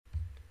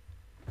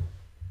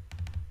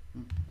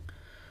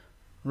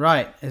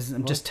Right,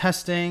 I'm just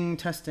testing.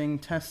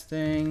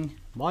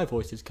 My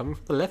voice is coming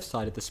from the left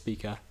side of the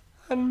speaker,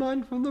 and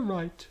mine from the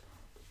right.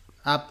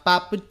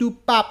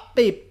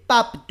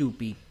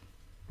 Bop-a-doop-bop-beep-bop-a-doop-beep.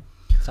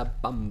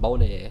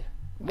 Sabambone.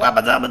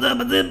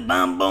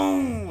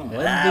 Wabba-dabba-dabba-dip-bam-boom.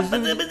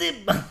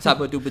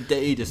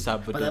 Sabadooba-day,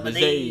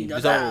 sabadooba-day,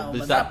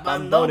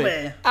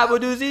 zabambone.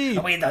 Abadoozy.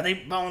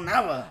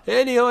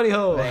 Any honey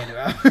ho.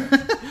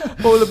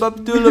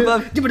 Oolabub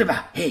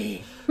doolabub.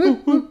 Hey,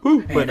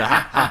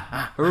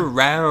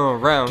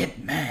 Round.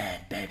 get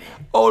mad, baby.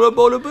 All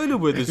aboard a booty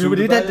with a zoom.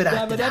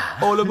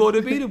 All aboard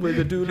a beater with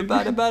a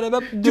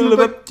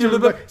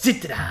doolabub.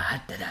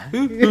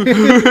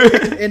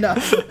 Sit-da-da-da-da.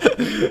 Enough.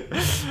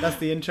 That's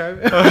the intro.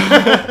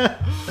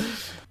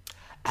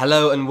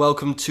 Hello and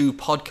welcome to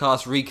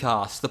Podcast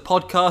Recast, the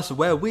podcast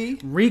where we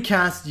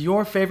recast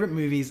your favourite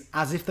movies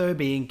as if they were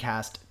being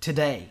cast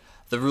today.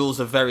 The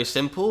rules are very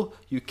simple.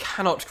 You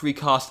cannot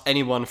recast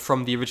anyone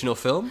from the original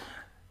film.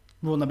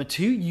 Rule number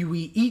 2,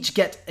 we each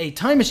get a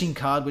time machine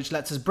card which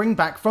lets us bring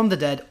back from the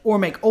dead or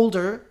make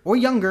older or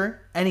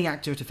younger any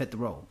actor to fit the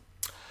role.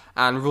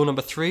 And rule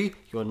number 3,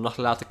 you are not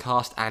allowed to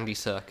cast Andy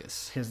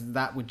Serkis. Because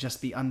that would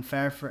just be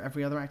unfair for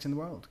every other actor in the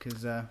world.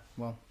 Because,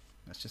 well,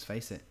 let's just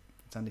face it.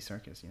 It's Andy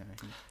Serkis, you know.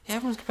 Yeah,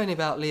 everyone's complaining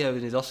about Leo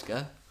and his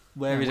Oscar.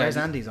 Where's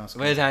Andy's Oscar?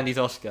 Where's Andy's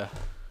Oscar?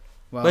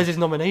 Well, where's his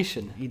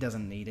nomination? He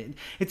doesn't need it.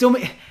 It's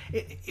almost,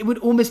 it would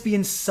almost be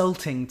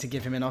insulting to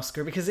give him an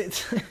Oscar because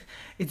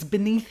it's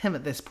beneath him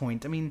at this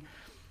point. I mean,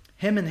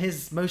 him and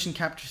his motion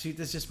capture suit,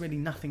 there's just really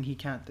nothing he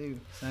can't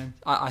do. So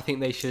I think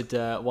they should,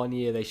 one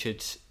year they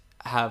should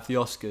have the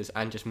Oscars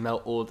and just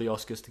melt all the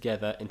Oscars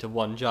together into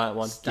one giant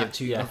one.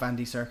 Statue of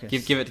Andy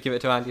Serkis. Give it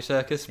to Andy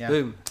Serkis. Yeah.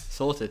 Boom.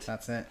 Sorted.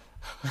 That's it.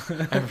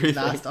 Everything.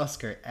 Last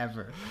Oscar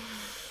ever.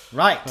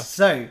 Right.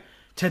 So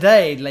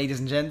today,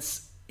 ladies and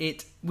gents,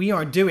 we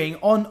are doing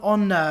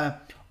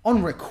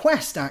on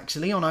request,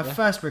 actually, on our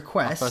first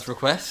request. Our first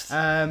request.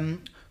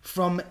 From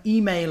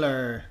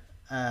emailer,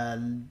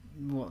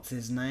 what's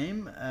his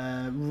name?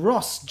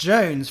 Ross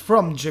Jones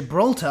from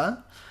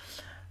Gibraltar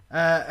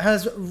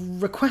has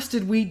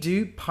requested we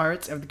do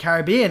Pirates of the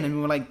Caribbean, and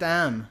we were like,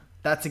 damn,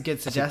 that's a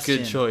good suggestion. That's a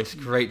good choice.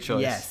 Great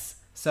choice. Yes.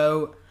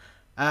 So,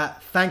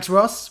 thanks,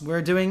 Ross.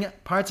 We're doing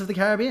Pirates of the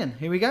Caribbean.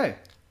 Here we go.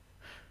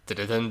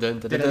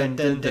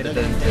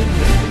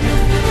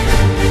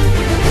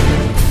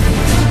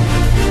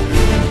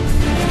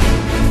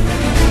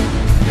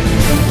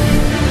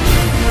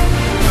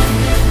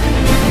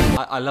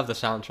 I love the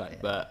soundtrack,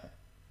 but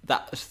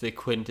that's the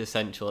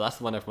quintessential. That's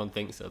the one everyone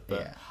thinks of.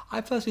 But I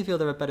personally feel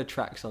there are better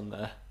tracks on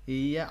there.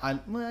 Yeah,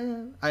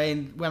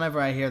 whenever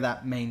I hear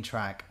that main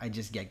track, I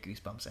just get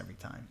goosebumps every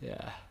time.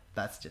 Yeah.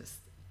 That's just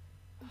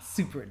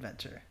super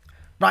adventure.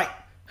 Right,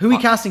 who are we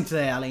casting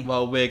today, Ali?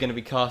 Well, we're going to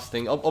be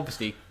casting,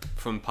 obviously,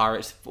 from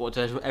Pirates. What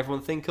does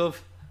everyone think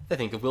of? They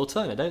think of Will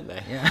Turner, don't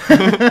they?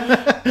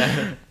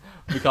 Yeah.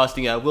 We're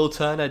casting Will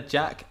Turner,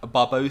 Jack,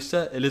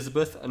 Barbossa,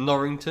 Elizabeth,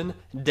 Norrington,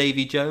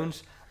 Davy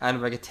Jones, and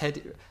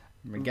Rigetti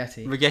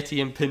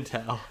and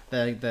Pintel.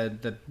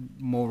 The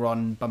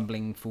moron,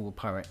 bumbling fool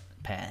pirate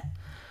pair.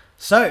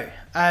 So,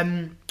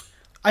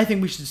 I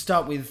think we should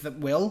start with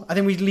Will. I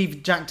think we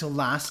leave Jack till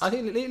last. I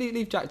think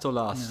leave Jack till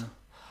last. Yeah.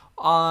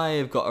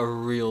 I've got a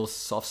real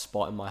soft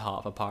spot in my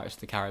heart for Pirates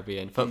of the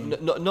Caribbean. For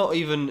not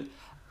even.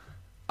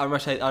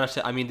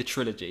 I mean the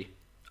trilogy.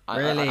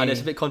 Really? And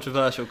it's a bit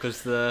controversial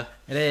because It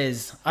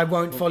is. I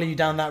won't follow you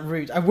down that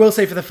route. I will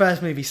say for the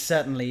first movie,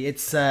 certainly.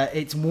 It's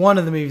one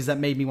of the movies that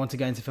made me want to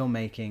go into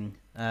filmmaking.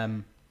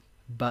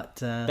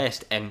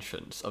 Best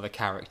entrance of a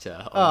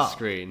character on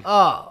screen.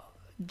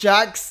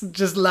 Jack's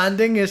just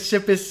landing, his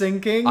ship is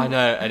sinking. I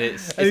know, and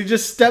and he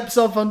just steps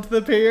off onto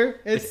the pier.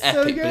 It's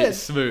so epic, good. but it's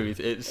smooth.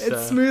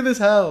 It's smooth as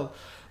hell.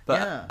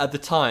 But at the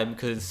time,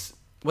 because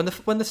when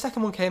the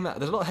second one came out,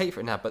 there's a lot of hate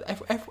for it now, but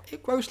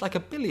it grossed like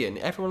 $1 billion.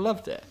 Everyone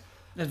loved it.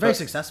 It's very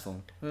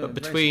successful. But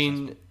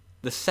between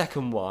the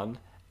second one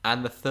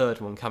and the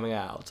third one coming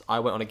out, I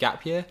went on a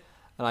gap year,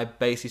 and I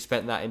basically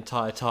spent that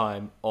entire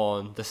time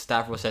on the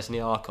Stavros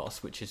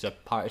Esniarchos, which is a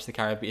Pirates of the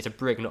Caribbean. It's a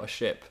brig, not a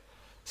ship,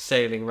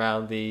 sailing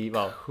around the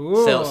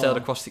sailed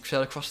across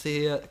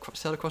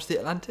the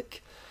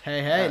Atlantic.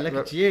 Hey, look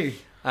at you!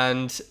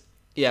 And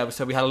yeah,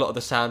 so we had a lot of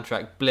the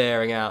soundtrack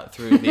blaring out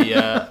through the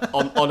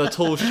on a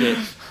tall ship,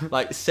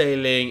 like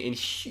sailing in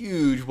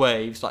huge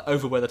waves, like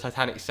over where the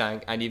Titanic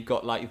sank, and you've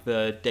got like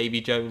the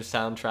Davy Jones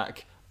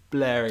soundtrack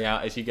blaring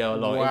out as you go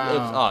along. Wow. It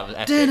was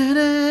epic.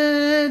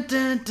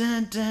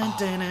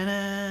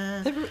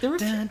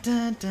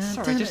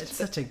 It's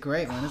such a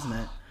great one, isn't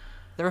it?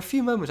 There are a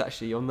few moments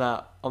actually on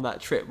that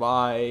trip where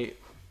I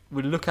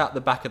would look out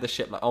the back of the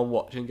ship like on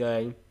watch and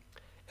going,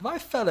 if I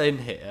fell in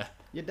here,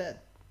 you're dead.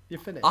 You're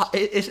finished.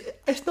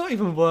 It's not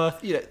even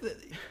worth,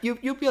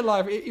 you'll be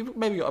alive. You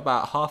maybe got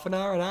about half an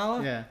hour, an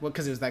hour. Yeah, well,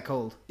 because it was that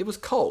cold. It was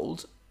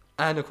cold,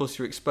 and of course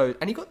you're exposed,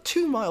 and you got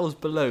 2 miles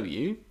below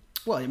you.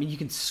 Well, I mean, you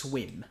can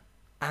swim.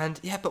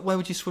 And but where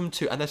would you swim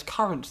to? And there's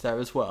currents there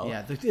as well.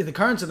 Yeah, the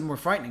currents are the more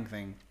frightening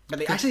thing.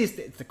 But actually,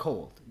 it's the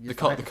cold. The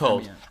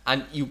cold,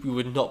 and you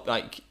would not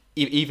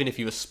even if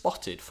you were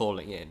spotted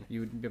falling in,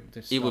 You wouldn't be able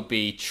to. Stop it would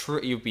be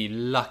you would be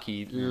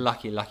lucky to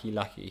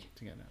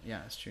get that. Yeah,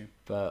 that's true.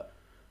 but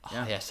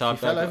Yeah. yeah, so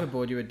if you fell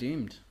overboard, you were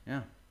doomed.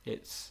 Yeah.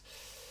 it's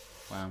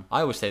Wow.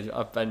 I always say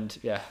I've been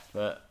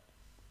but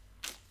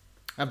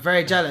I'm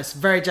very jealous.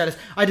 Very jealous.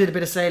 I did a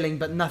bit of sailing,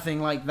 but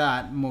nothing like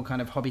that. More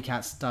kind of hobby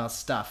cat style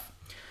stuff.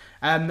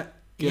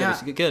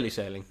 girly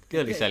sailing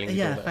is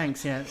Yeah, better.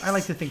 thanks. Yeah, I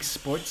like to think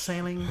sports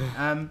sailing.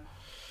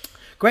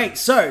 Great.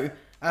 So,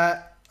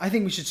 I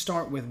think we should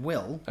start with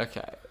Will.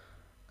 Okay,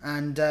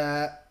 And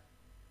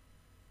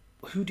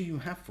who do you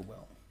have for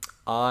Will?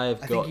 I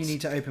think you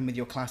need to open with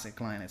your classic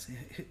line. It's,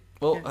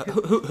 well,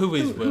 who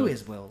is Will? Who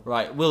is Will?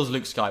 Right, Will's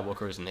Luke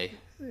Skywalker, isn't he?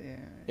 Yeah.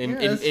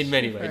 In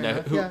many ways.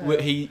 No,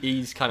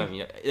 he's kind of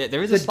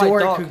there is a The slight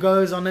dork dark. who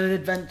goes on an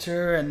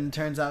adventure and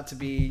turns out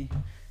to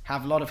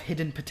have a lot of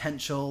hidden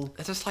potential.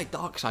 There's a slight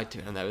dark side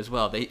to him though as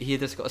well. He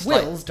has got a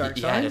slight. Will's dark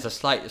Yeah, side? there's a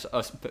slight.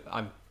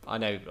 I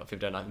know a lot of people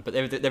don't know him, but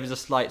there is a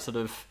slight sort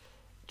of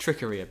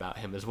trickery about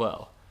him as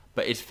well.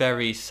 But it's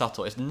very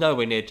subtle. It's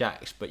nowhere near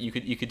Jax, but you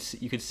could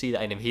see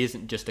that in him. He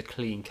isn't just a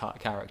clean cut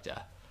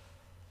character.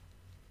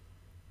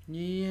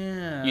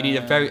 Yeah. You need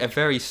a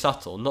very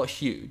subtle, not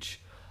huge.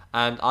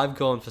 And I've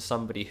gone for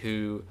somebody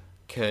who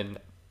can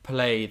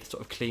play the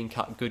sort of clean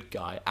cut good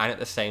guy, and at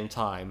the same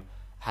time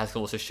has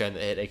also shown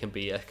that they can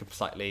be a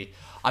slightly.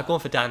 I've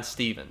gone for Dan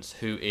Stevens,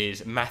 who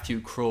is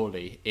Matthew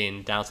Crawley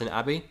in Downton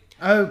Abbey.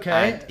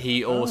 Okay. And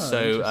he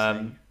also,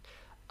 interesting.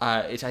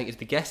 I think it's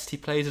The Guest he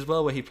plays as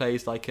well, where he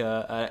plays like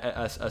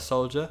a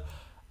soldier.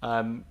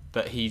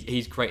 But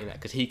he's great in that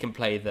because he can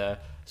play the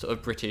sort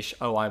of British.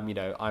 Oh,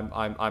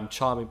 I'm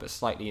charming but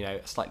slightly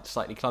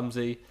slightly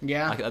clumsy.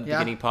 Yeah, like at the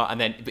beginning part,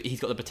 and then but he's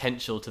got the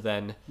potential to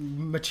then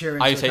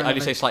mature. I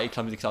just say slightly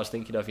clumsy because I was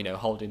thinking of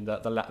holding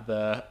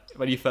the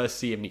when you first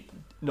see him, he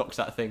knocks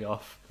that thing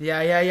off. Yeah,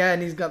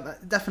 and he's got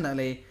that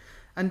definitely.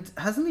 And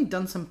hasn't he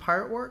done some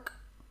pirate work?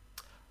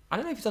 I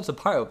don't know if he's done some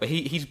pirate, but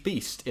he's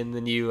Beast in the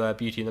new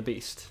Beauty and the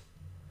Beast,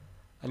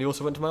 and he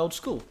also went to my old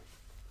school.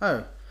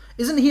 Oh,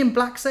 isn't he in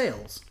Black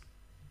Sails?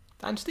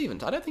 Dan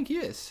Stevens, I don't think he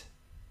is.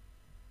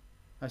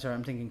 Oh, sorry,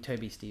 I'm thinking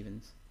Toby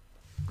Stevens.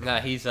 No,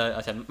 he's I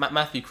said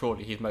Matthew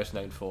Crawley. He's most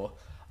known for.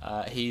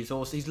 He's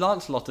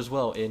Lancelot as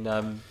well in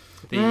the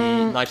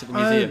Night at the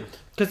Museum.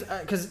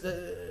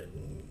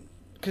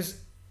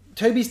 Because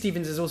Toby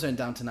Stevens is also in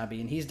Downton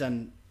Abbey, and he's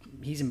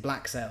in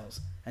Black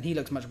Sails, and he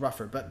looks much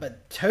rougher.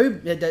 But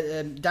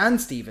Dan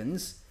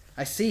Stevens,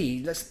 I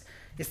see.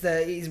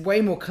 He's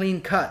way more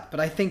clean cut, but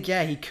I think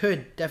he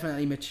could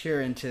definitely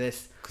mature into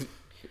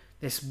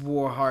this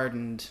war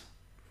hardened.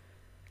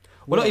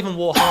 Well, not even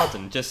war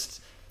hardened.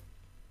 Just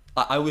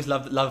I always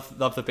love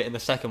the bit in the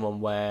second one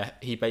where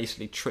he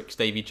basically tricks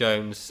Davy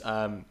Jones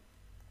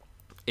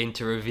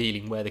into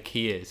revealing where the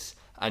key is,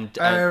 and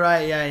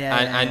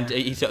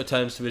he sort of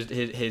turns to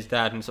his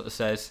dad and sort of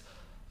says,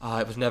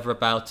 it was never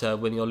about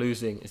winning or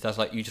losing. His dad's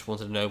like, you just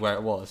wanted to know where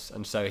it was,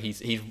 and so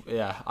he's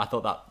I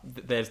thought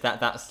that there's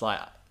that's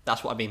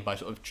what I mean by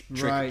sort of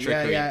trickery.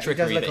 It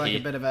does look like a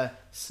bit of a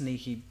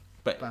sneaky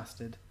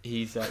bastard.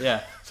 He's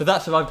So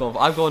that's who I've gone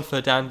for. I've gone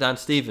for Dan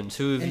Stevens.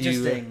 Who have you?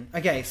 Interesting.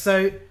 Okay,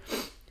 so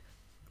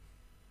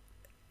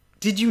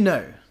did you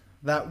know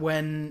that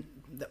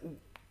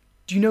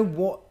do you know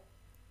what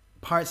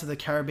Pirates of the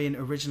Caribbean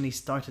originally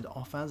started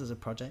off as a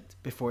project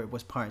before it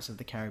was Pirates of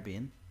the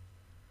Caribbean?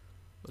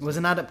 It was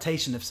an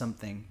adaptation of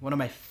something. One of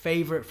my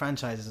favorite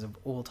franchises of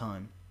all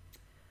time.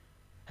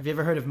 Have you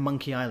ever heard of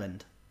Monkey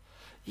Island?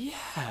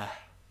 Yeah.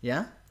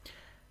 Yeah?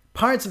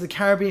 Pirates of the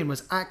Caribbean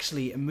was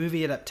actually a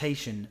movie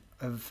adaptation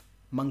of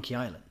Monkey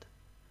Island.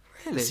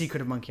 Really? The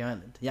Secret of Monkey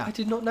Island. Yeah. I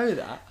did not know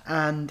that.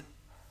 And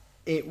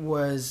it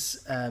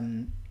was...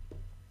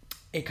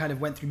 it kind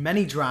of went through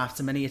many drafts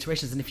and many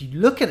iterations. And if you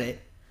look at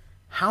it,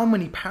 how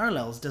many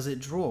parallels does it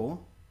draw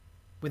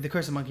with The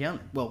Curse of Monkey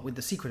Island? Well, with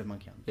The Secret of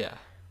Monkey Island. Yeah.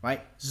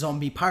 Right?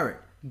 Zombie pirate.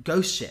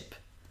 Ghost ship.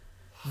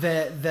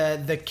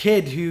 The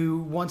kid who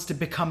wants to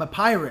become a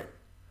pirate.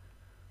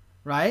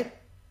 Right?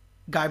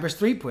 Guybrush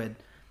Threepwood.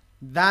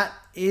 That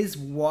is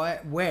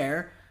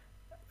where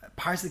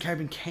Pirates of the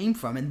Caribbean came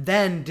from. And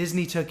then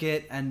Disney took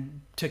it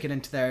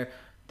into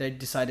they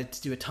decided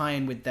to do a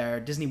tie-in with their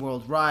Disney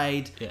World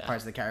ride,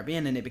 Pirates of the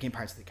Caribbean, and it became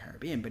Pirates of the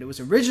Caribbean. But it was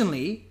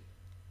originally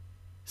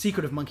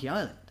Secret of Monkey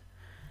Island.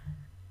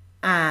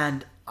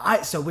 And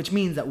which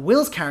means that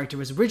Will's character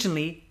was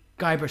originally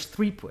Guybrush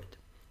Threepwood.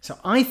 So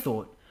I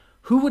thought,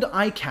 who would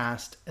I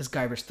cast as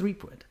Guybrush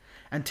Threepwood?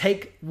 And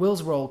take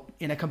Will's role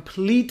in a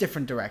complete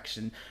different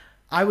direction.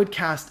 I would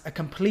cast a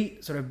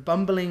complete sort of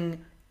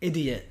bumbling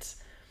idiot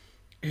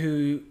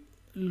who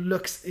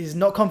is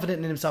not confident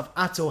in himself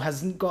at all,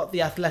 hasn't got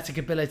the athletic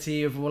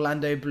ability of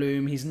Orlando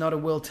Bloom. He's not a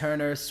Will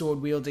Turner,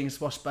 sword-wielding,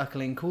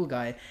 swashbuckling cool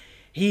guy.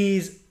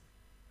 He's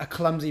a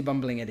clumsy,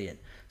 bumbling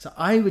idiot. So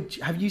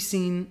have you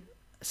seen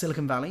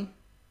Silicon Valley?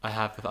 I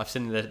have. I've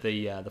seen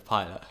the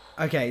pilot.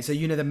 Okay, so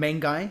you know the main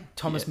guy,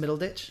 Thomas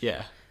Middleditch?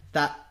 Yeah.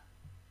 That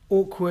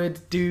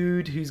awkward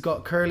dude who's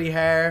got curly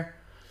hair.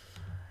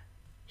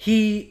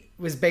 He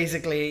is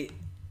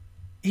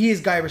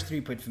Guybrush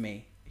Threepwood for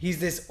me. He's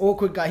this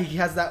awkward guy. He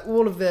has that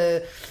all of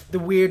the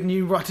weird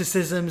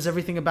neuroticisms,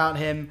 everything about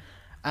him,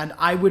 and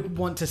I would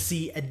want to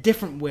see a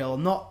different Will,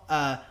 not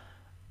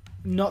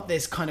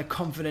this kind of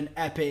confident,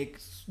 epic,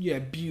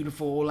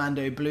 beautiful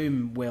Orlando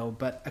Bloom Will,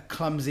 but a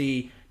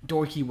clumsy,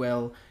 dorky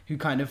Will who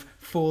kind of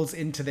falls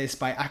into this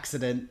by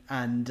accident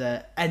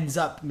and ends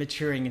up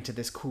maturing into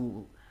this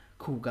cool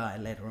guy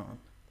later on.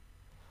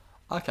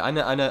 Okay, I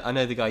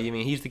know the guy you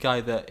mean. He's the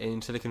guy that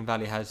in Silicon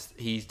Valley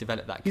he's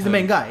developed that. He's code. the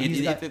main guy.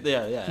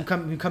 Yeah.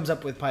 Who comes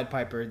up with Pied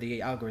Piper,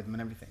 the algorithm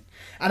and everything.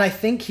 And I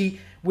think he,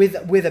 with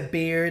a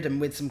beard and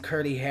with some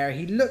curly hair,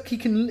 he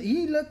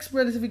looks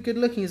relatively good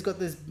looking. He's got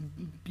this,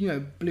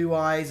 blue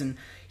eyes, and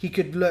he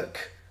could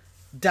look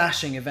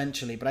dashing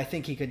eventually. But I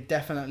think he could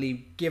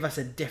definitely give us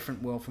a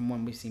different Will from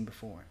one we've seen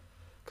before.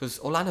 Because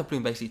Orlando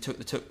Bloom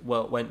basically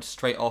went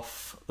straight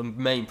off the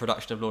main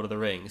production of Lord of the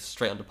Rings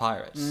straight onto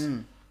Pirates,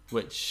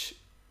 which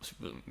was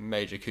a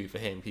major coup for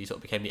him. He sort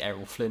of became the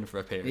Errol Flynn for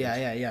a period.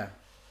 Yeah.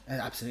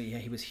 Absolutely, yeah.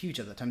 He was huge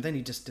at the time. Then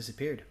he just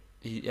disappeared.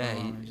 He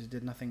just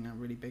did nothing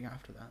really big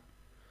after that.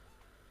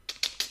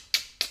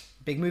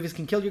 Big movies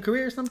can kill your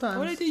career sometimes.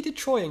 Well, he did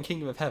Troy in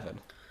Kingdom of Heaven.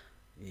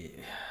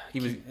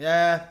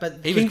 Yeah,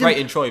 but he was great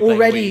in Troy.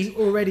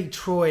 Already,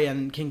 Troy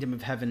and Kingdom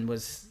of Heaven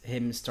was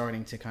him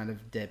starting to kind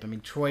of dip. I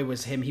mean, Troy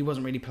was him. He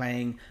wasn't really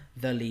playing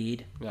the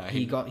lead. No,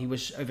 he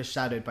was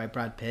overshadowed by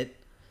Brad Pitt,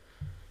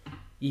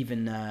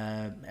 even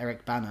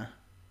Eric Bana.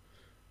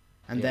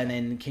 And then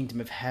in Kingdom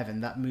of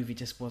Heaven, that movie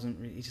just wasn't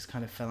really, he just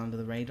kind of fell under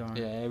the radar.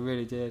 Yeah, it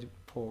really did.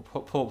 Poor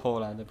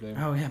Orlando Bloom.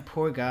 Oh yeah,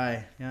 poor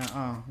guy. Yeah,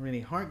 oh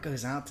really, heart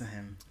goes out to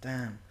him.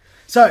 Damn.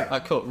 So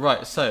cool.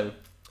 Right, so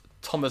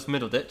Thomas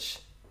Middleditch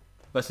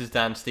versus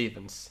Dan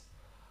Stevens.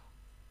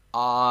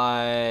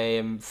 I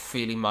am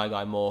feeling my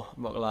guy more.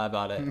 I'm not gonna lie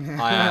about it.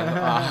 I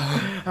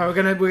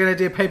am. We're gonna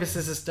do paper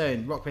scissors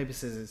stone. Rock paper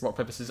scissors. Rock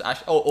paper scissors.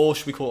 Actually, or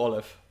should we call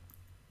Olive?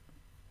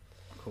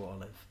 Call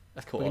Olive.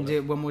 Let's call Olive. We can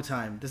do it one more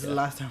time. This is the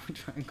last time we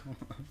try and call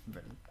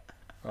Olive.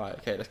 Right.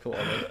 Okay. Let's call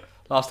Olive.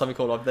 Last time we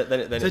called Olive.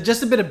 Then so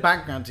just a bit of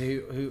background to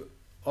who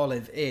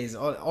Olive is.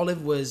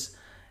 Olive was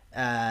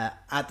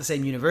at the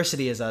same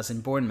university as us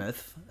in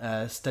Bournemouth,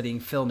 studying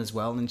film as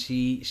well, and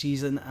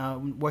she's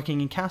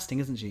working in casting,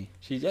 isn't she?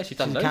 She's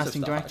done loads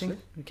casting of stuff, directing.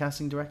 Actually.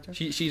 Casting director.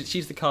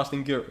 She's the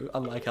casting guru,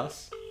 unlike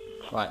us.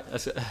 Right.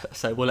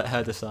 So we'll let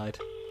her decide.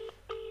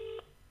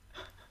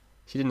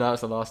 She didn't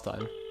answer last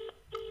time.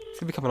 It's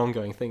gonna become an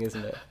ongoing thing,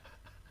 isn't it?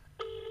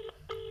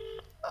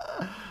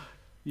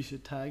 You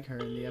should tag her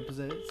in the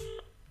episodes.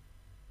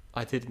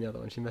 I did in the other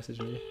one. She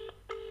messaged me.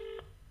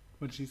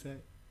 What did she say?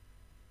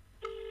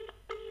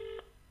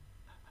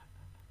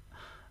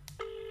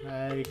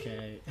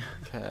 Okay.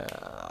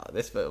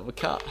 This bit will be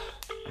cut.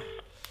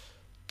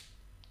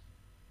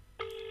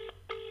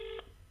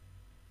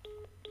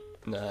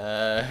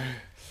 No.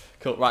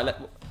 Cool. Right.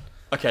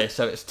 Okay.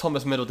 So it's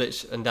Thomas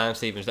Middleditch and Dan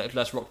Stevens.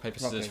 Let's rock paper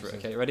scissors for it.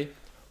 Okay. Ready?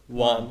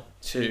 1,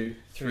 2,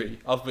 3.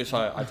 Oh,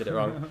 sorry. I did it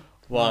wrong.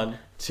 1,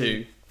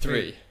 2,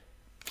 3.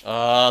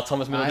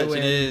 Thomas Middleditch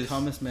it is.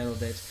 Thomas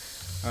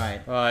Middleditch.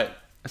 Alright. Right.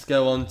 Let's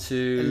go on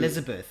to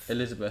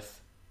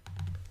Elizabeth.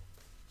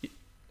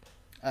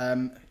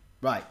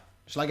 Right.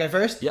 Shall I go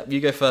first? Yep,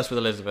 you go first with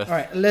Elizabeth.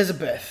 Alright,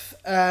 Elizabeth.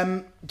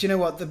 Do you know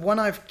what? The one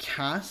I've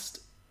cast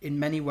in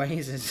many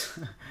ways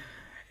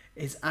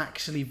is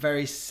actually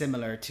very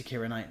similar to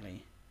Keira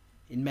Knightley.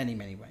 In many,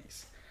 many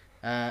ways.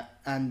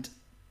 And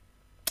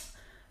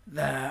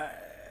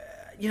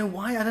you know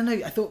why? I don't know.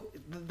 I thought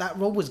that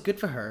role was good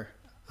for her.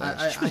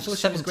 I thought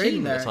she was great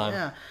in there.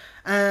 Yeah.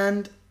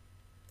 And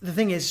the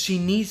thing is, she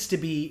needs to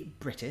be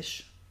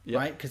British,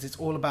 right? Because it's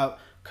all about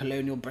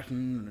colonial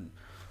Britain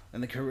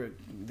and the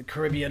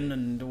Caribbean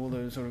and all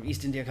the sort of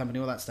East India Company,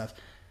 all that stuff.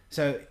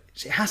 So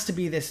she has to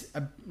be this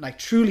like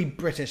truly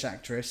British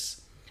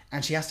actress,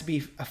 and she has to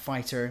be a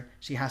fighter.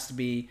 She has to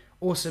be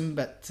awesome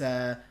but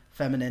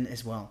feminine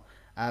as well.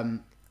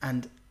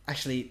 And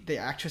actually, the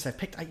actress I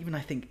picked, I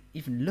think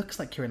even looks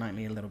like Keira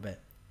Knightley a little bit.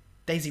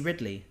 Daisy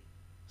Ridley,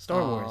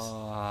 Star Wars.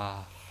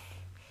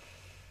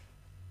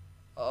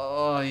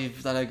 Oh,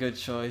 you've done a good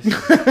choice.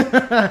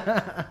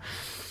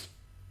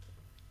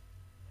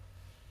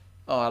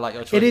 I like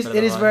your choice.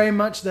 It is very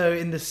much though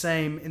in the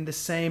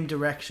same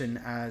direction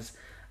as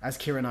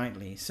Keira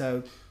Knightley.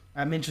 So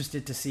I'm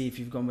interested to see if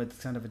you've gone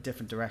with kind of a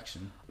different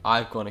direction.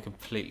 I've gone a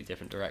completely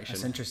different direction.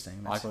 That's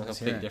interesting. I've gone a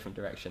completely different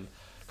direction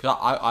because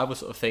I was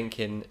sort of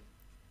thinking.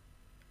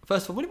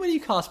 First of all, when you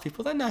cast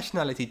people, their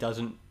nationality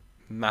doesn't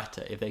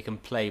matter if they can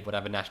play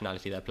whatever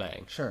nationality they're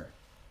playing. Sure.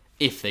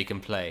 If they can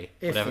play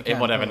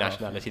whatever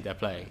nationality they're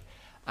playing.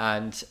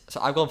 And so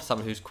I've gone for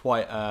someone who's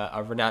quite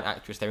a renowned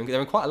actress. They're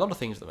in quite a lot of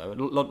things at the moment,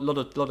 a lot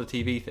of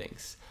TV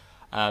things,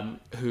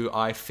 who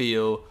I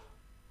feel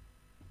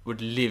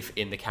would live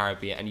in the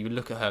Caribbean. And you would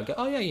look at her and go,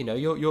 oh yeah,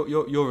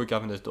 you're a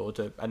governor's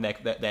daughter, and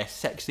they're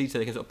sexy, so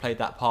they can sort of play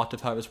that part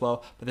of her as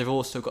well. But they've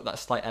also got that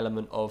slight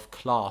element of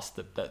class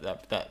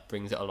that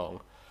brings it along.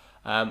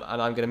 And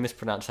I'm going to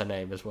mispronounce her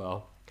name as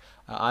well.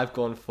 I've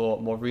gone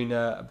for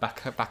Morena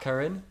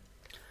Baccarin.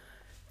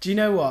 Do you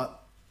know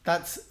what?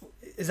 That's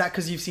Is that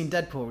because you've seen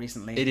Deadpool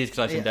recently? It is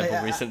because I've seen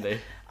Deadpool recently.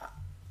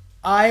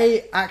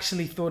 I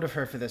actually thought of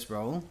her for this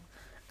role,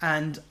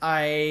 and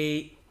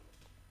I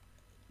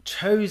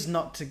chose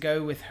not to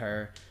go with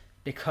her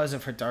because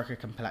of her darker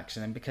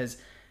complexion and because,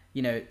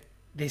 you know,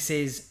 this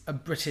is a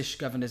British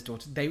governor's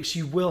daughter.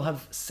 She will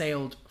have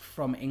sailed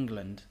from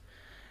England,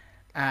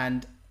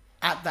 and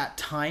at that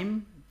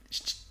time,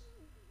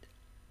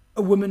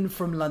 a woman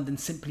from London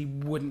simply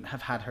wouldn't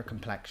have had her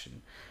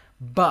complexion.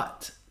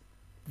 But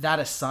that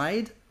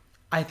aside,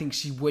 I think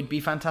she would be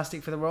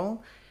fantastic for the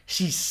role.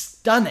 She's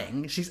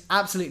stunning. She's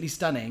absolutely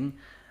stunning,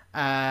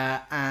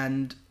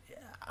 and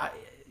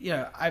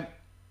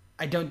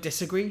I don't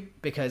disagree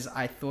because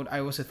I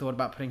also thought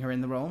about putting her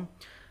in the role,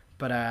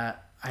 but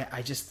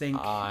I just think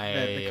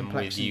that the complexion am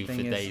with you thing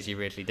for is... Daisy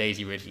Ridley.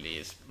 Daisy Ridley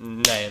is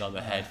nail on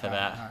the head for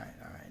that. All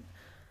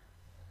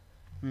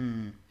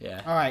right.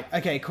 Yeah. All right.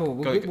 Okay. Cool.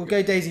 We'll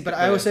go Daisy, but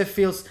I also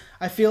feel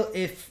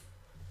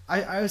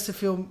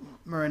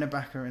Marina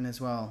Baccarin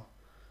as well.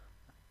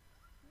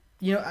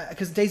 You know,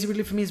 because Daisy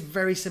Ridley for me is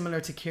very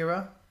similar to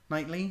Keira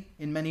Knightley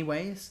in many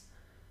ways.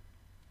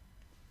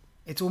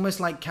 It's almost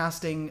like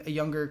casting a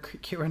younger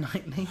Keira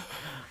Knightley.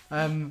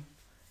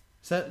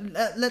 So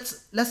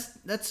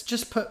let's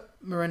just put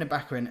Marina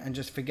Baccarin and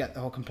just forget the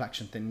whole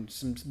complexion thing.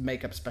 Some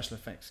makeup special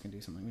effects can do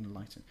something. We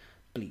lighten,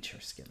 bleach her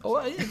skin.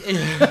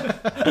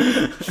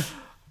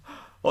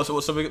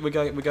 So we're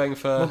going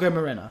for. We'll go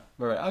Marina.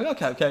 Marina.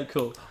 Okay,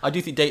 cool. I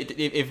do think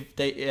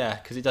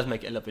because it does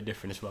make it a little bit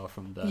different as well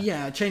from the.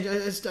 Yeah, change.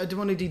 I don't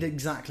want to do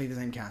exactly the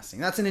same casting.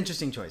 That's an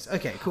interesting choice.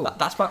 Okay, cool.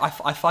 That's why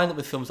I find that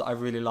with films that I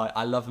really like,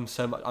 I love them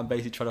so much. I'm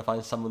basically trying to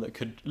find someone that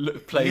could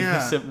play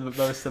the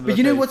most similar. But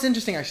you know what's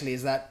interesting actually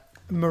is that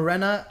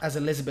Morena as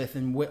Elizabeth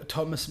and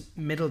Thomas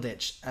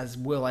Middleditch as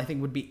Will, I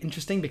think would be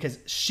interesting because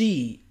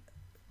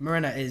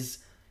Morena is,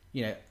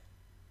 you know,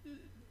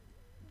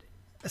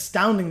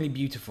 astoundingly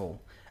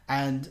beautiful,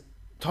 and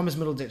Thomas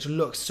Middleditch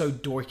looks so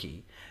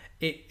dorky.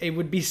 It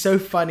would be so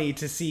funny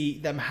to see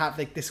them have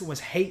like this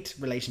almost hate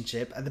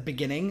relationship at the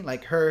beginning,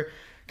 like her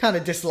kind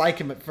of dislike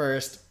him at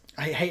first.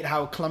 I hate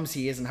how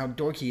clumsy he is and how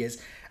dorky he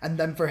is, and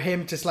then for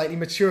him to slightly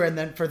mature, and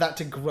then for that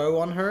to grow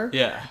on her,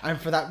 and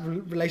for that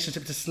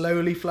relationship to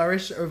slowly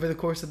flourish over the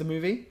course of the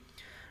movie,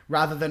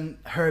 rather than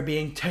her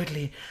being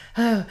totally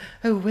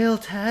Will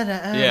Turner,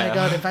 my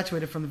god,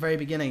 infatuated from the very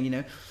beginning. You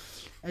know,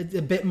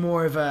 a bit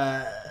more of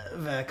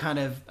a kind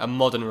of a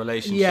modern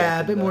relationship. Yeah,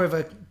 a bit more of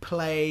a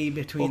play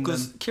between them.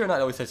 Because Keira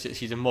Knightley always says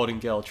she's a modern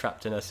girl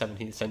trapped in a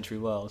 17th century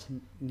world.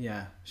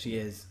 Yeah, she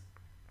is.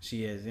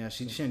 Yeah,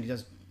 she only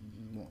does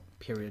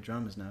period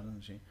dramas now,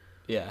 doesn't she?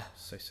 Yeah.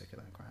 So sick of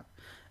that crap.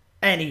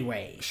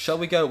 Anyway, shall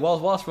we go?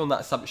 Whilst we're on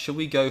that subject, shall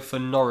we go for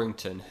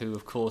Norrington, who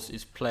of course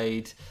is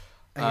played.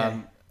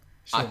 Sure.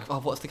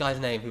 What's the guy's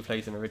name who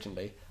plays him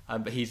originally?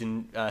 But he's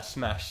in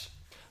Smash.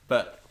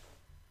 But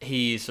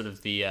he's sort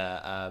of the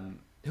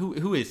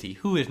who is he?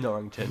 Who is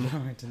Norrington?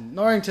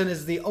 Norrington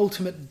is the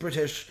ultimate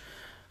British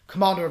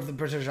commander of the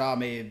British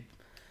Army.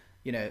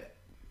 You know,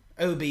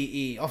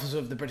 OBE, Officer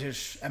of the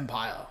British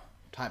Empire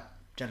type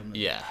gentleman.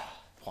 Yeah.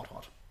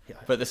 Hot. Yeah.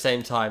 But at the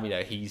same time, you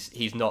know,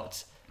 he's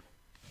not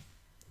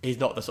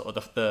the sort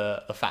of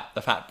the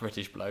fat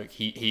British bloke.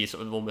 He's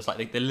sort of almost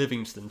like the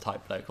Livingston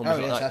type bloke. Oh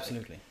yes,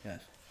 absolutely.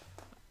 Yes.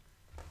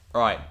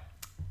 Right.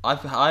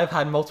 I've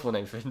had multiple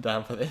names written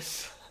down for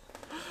this.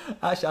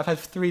 Actually, I've had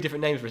 3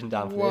 different names written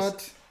down for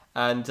this.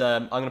 And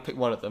I'm going to pick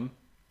one of them.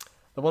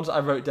 The ones that I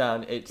wrote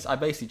down, I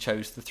basically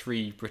chose the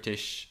 3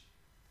 British,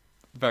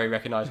 very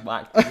recognisable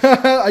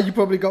actors. You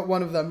probably got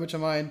one of them, which are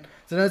mine.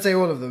 So don't say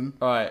all of them.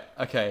 Alright,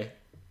 okay.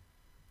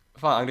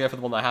 Fine, I'm going to go for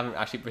the one that I haven't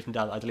actually written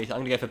down that I deleted. I'm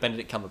going to go for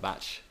Benedict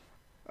Cumberbatch.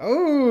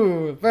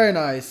 Oh, very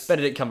nice.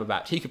 Benedict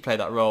Cumberbatch. He could play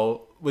that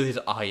role with his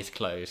eyes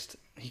closed.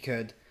 He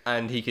could.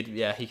 And he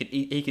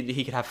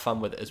could have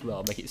fun with it as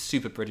well. Make it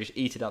super British.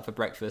 Eat it up for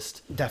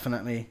breakfast.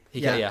 Definitely.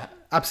 Yeah,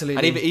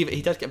 absolutely. And even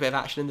he does get a bit of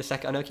action in the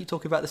second. I know I keep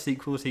talking about the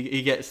sequels.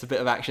 He gets a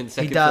bit of action in the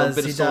second film. A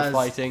bit of sword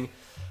fighting.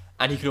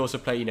 And he could also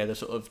play, you know, the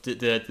sort of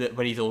the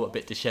when he's all a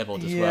bit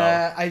dishevelled as well.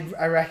 Yeah,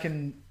 I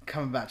reckon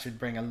Cumberbatch would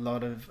bring a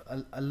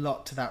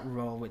lot to that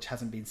role which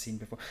hasn't been seen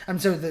before.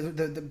 And so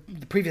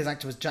the previous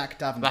actor was Jack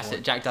Davenport. That's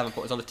it. Jack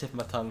Davenport is on the tip of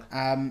my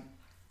tongue.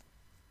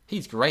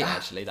 He's great,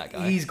 actually, that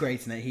guy. He's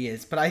great in it, he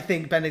is. But I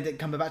think Benedict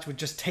Cumberbatch would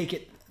just take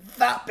it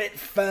that bit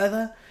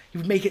further. He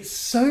would make it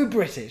so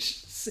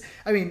British.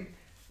 I mean,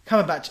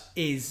 Cumberbatch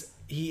is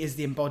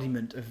the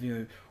embodiment of, you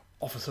know,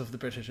 Officer of the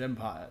British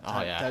Empire.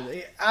 Oh, yeah.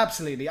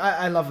 Absolutely.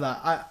 I love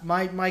that.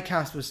 My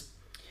cast was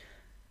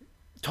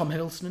Tom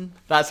Hiddleston.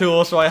 That's who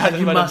also I had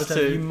as my number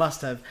 2. You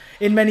must have.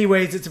 In many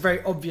ways, it's a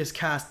very obvious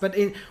cast. But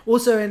in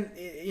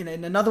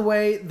another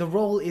way, the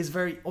role is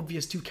very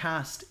obvious to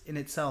cast in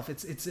itself.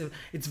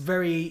 It's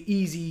very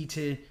easy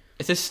to...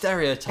 It's a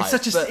stereotype.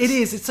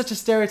 It's such a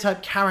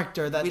stereotype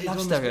character that... We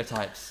love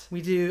stereotypes.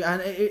 We do.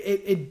 And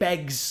it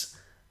begs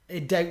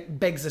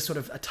a sort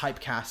of a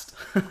typecast.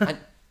 And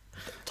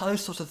those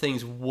sorts of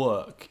things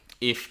work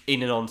if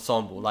in an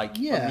ensemble. Like,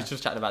 we were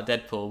just chatting about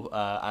Deadpool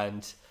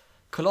and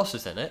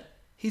Colossus in it.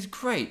 He's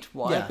great.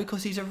 Why? Yeah.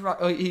 Because he's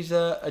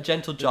a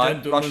gentle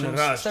giant Russian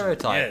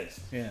stereotype. Yes.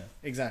 Yeah.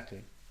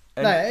 Exactly.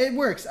 And- No, it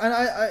works, and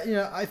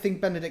I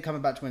think Benedict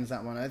Cumberbatch wins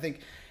that one. I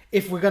think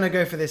if we're gonna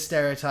go for this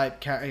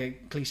stereotype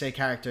cliche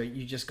character,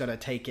 you just gotta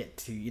take it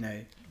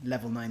to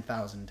level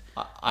 9,000.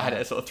 I had it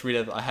at sort of 3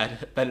 levels. I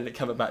had Benedict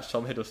Cumberbatch,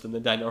 Tom Hiddleston,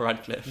 and Daniel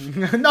Radcliffe.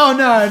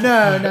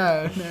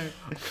 No.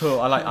 Cool.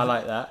 I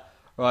like that.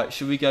 Right,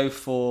 should we go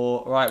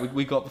for... Right,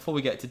 we got... Before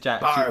we get to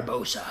Jack...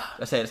 Barbossa.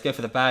 Let's go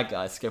for the bad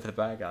guys.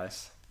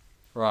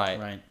 Right.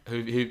 Right. Who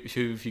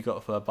have you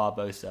got for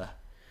Barbossa?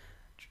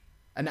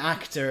 An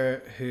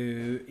actor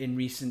who, in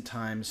recent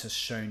times, has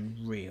shown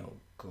real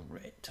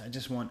grit.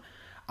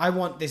 I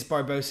want this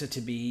Barbossa to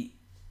be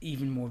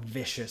even more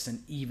vicious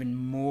and even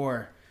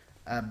more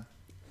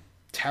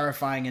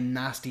terrifying and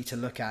nasty to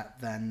look at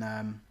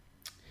than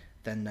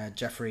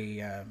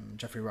Jeffrey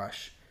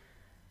Rush.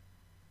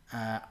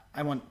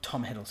 I want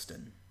Tom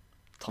Hiddleston.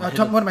 What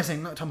am I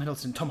saying? Not Tom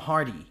Hiddleston. Tom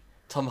Hardy.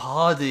 Tom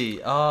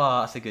Hardy. Oh,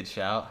 that's a good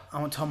shout. I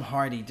want Tom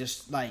Hardy,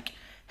 just like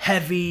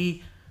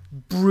heavy,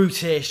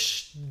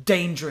 brutish,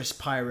 dangerous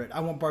pirate.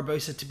 I want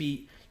Barbossa to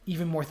be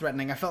even more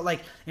threatening. I felt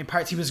like in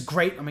parts he was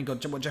great. Oh my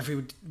god, what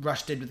Jeffrey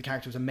Rush did with the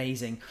character was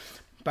amazing.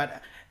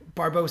 But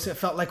Barbossa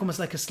felt like almost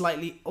like a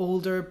slightly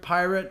older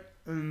pirate.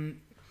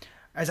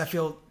 As I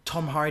feel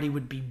Tom Hardy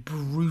would be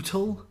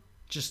brutal.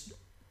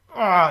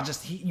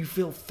 You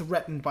feel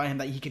threatened by him,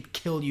 that he could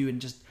kill you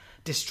and just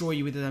destroy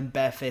you with his own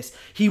bare fist.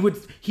 He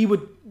would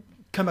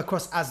come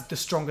across as the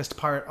strongest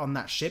pirate on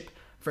that ship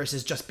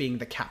versus just being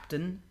the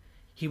captain.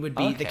 He would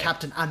be the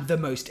captain and the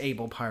most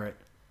able pirate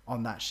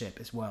on that ship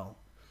as well.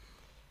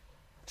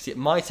 See,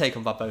 my take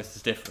on Barbossa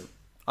is different.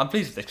 I'm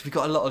pleased with this because we've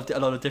got a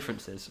lot of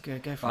differences. Go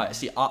for right, it.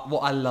 See, what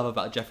I love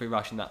about Jeffrey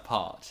Rush in that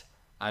part,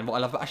 and what I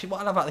love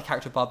about the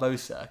character of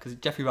Barbossa, because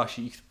Jeffrey Rush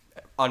is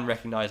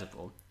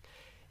unrecognisable.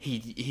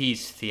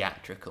 He's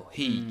theatrical.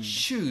 He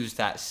chews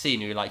that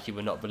scenery like you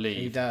would not believe.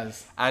 He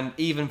does. And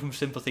even from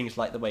simple things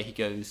like the way he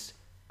goes,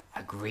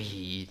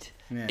 agreed.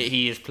 Yeah.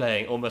 He is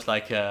playing almost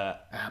like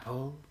a...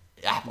 Apple.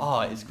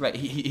 Oh, it's great.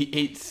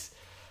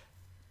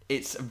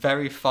 It's a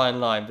very fine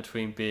line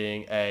between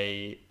being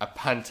a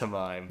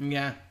pantomime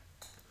Yeah.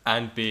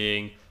 and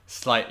being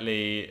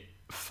slightly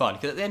fun.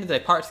 Because at the end of the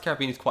day, Pirates of the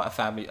Caribbean is quite a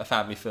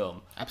family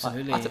film.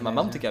 Absolutely. I took my it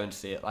mum is, to go and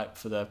see it, like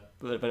when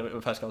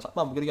it first came. I was like,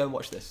 "Mum, we're gonna go and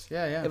watch this."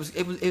 Yeah. It's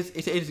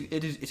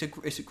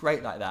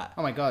great like that.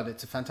 Oh my god,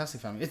 it's a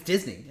fantastic family. It's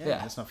Disney. Yeah.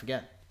 Let's not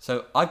forget.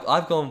 So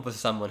I've gone for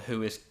someone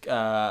who is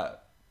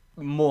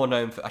more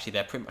known for, actually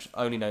they're pretty much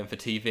only known for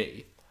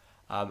TV,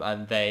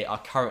 and they are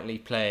currently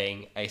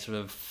playing a sort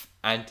of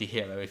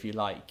anti-hero, if you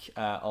like,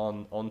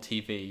 on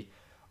TV,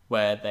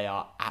 where they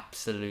are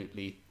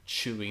absolutely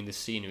chewing the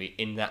scenery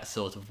in that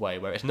sort of way,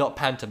 where it's not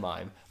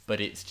pantomime,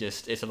 but it's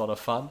a lot of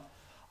fun.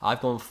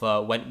 I've gone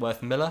for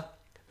Wentworth Miller,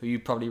 who you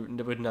probably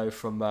would know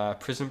from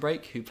Prison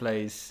Break, who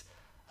plays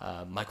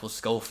Michael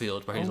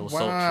Scofield, where he's all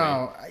sultry.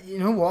 Wow, you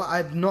know what?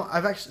 I've not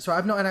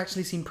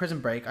actually seen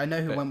Prison Break. I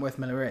know who Wentworth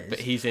Miller is. But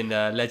he's in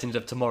Legends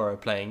of Tomorrow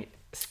playing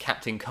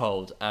Captain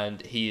Cold,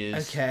 and he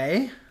is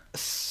okay.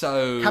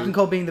 So Captain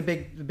Cold being the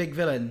big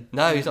villain.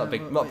 No, he's not a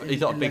big.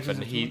 He's not a big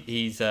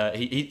Legends villain.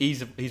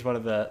 of He's one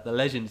of the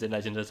legends in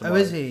Legends of Tomorrow. Oh,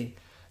 is he?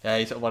 Yeah,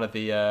 he's one of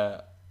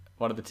the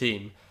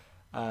team.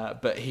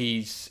 But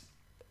he's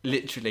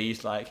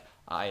like,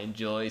 I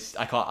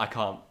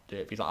can't do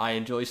it. He's like, I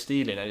enjoy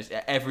stealing, and it's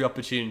every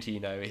opportunity.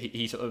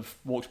 He sort of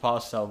walks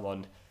past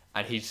someone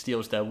and he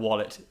steals their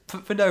wallet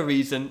for no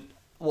reason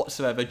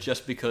whatsoever,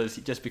 just because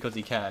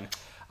he can.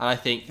 And I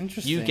think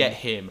you get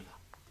him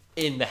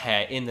in the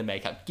hair, in the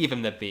makeup, give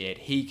him the beard.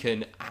 He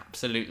can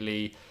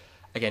absolutely,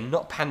 again,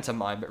 not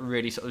pantomime, but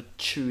really sort of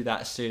chew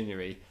that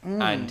scenery,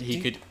 and he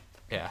could.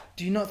 Yeah.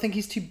 Do you not think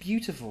he's too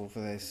beautiful for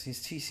this? He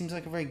seems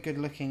like a very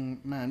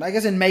good-looking man. I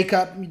guess in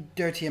makeup, you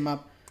dirty him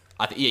up.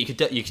 I think you could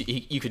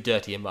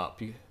dirty him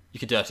up. You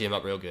could dirty him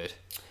up real good.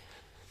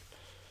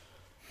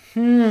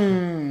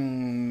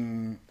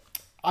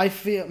 I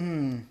feel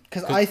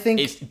because I think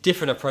it's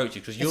different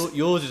approaches, because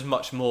yours is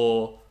much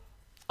more,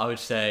 I would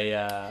say.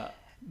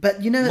 But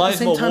at mine's the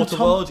same more time,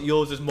 Waterworld.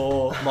 Yours is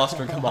more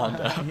Master and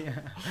Commander.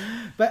 Yeah.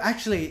 But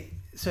actually,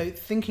 so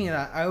thinking of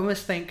that, I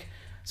almost think.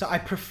 So I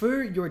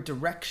prefer your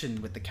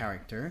direction with the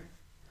character,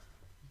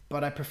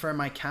 but I prefer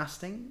my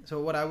casting.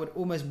 So what I would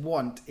almost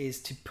want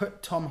is to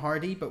put Tom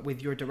Hardy, but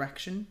with your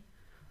direction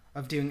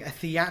of doing a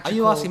theatrical... Are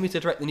you asking me to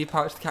direct the new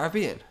Pirates of the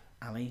Caribbean?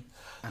 Ali,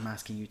 I'm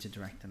asking you to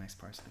direct the next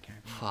Pirates of the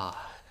Caribbean.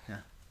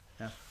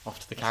 Yeah. Off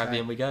to the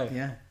Caribbean we go.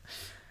 Yeah.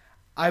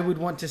 I would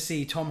want to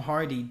see Tom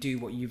Hardy do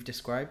what you've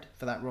described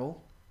for that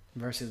role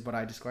versus what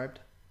I described.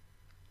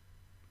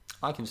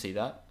 I can see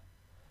that.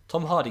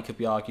 Tom Hardy could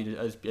be argued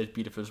as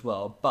beautiful as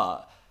well,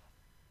 but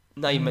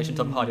now you mentioned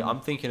Tom Hardy,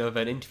 I'm thinking of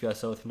an interview I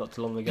saw with him not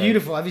too long ago.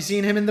 Beautiful. Have you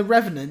seen him in The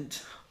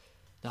Revenant?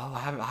 No, I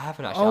haven't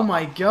actually. Oh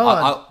my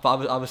god!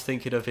 I was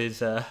thinking of his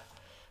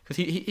because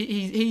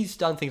he's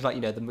done things like,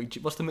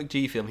 what's the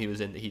McGee film he was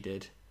in that he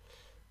did?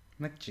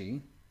 McGee.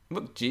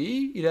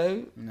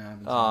 No.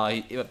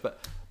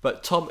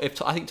 But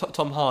I think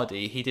Tom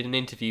Hardy, he did an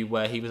interview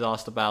where he was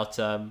asked about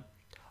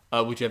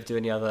would you ever do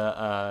any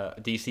other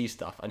DC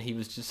stuff? And he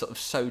was just sort of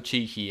so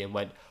cheeky and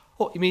went,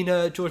 "Oh, you mean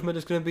George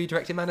Miller's going to be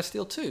directing Man of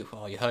Steel too?"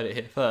 Oh, you heard it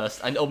here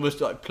first. And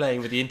almost like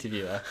playing with the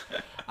interviewer,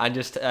 and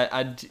just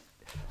and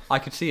I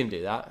could see him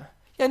do that.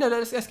 Yeah, no,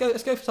 let's go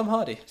for Tom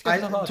Hardy.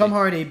 Tom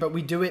Hardy, but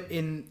we do it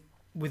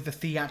with the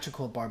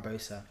theatrical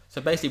Barbossa.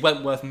 So basically,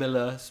 Wentworth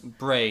Miller's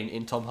brain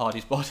in Tom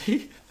Hardy's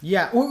body.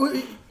 Yeah,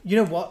 you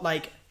know what?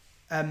 Like,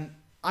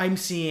 I'm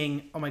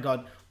seeing. Oh my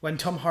god, when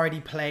Tom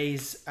Hardy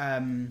plays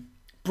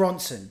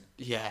Bronson.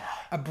 Yeah.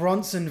 A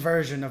Bronson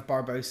version of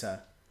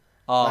Barbossa.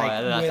 Oh,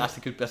 Like, yeah, that's a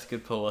good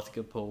pull.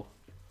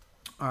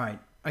 All right.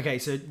 Okay,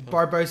 so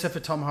Barbossa for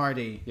Tom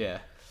Hardy. Yeah.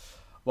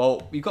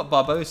 Well, you've got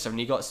Barbossa, and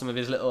you've got some of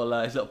his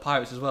little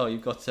pirates as well.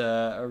 You've got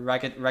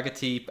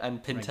Raggetty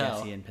and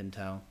Pintel. Raggetty and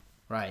Pintel.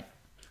 Right.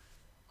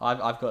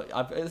 It's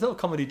a little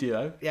comedy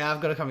duo. Yeah,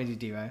 I've got a comedy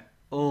duo.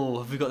 Oh,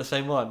 have we got the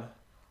same one?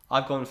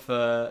 I've gone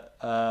for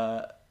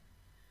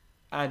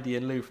Andy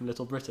and Lou from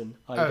Little Britain.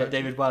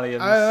 David Walliams.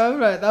 Oh,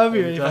 right. That would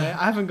be really funny.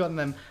 I haven't gotten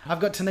them. I've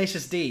got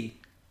Tenacious D.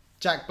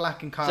 Jack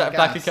Black and Carl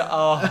Gass.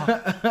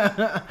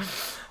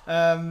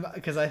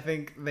 Because I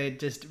think they'd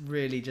just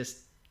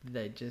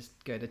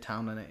go to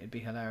town on it. It'd be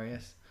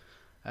hilarious.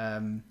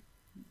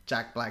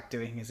 Jack Black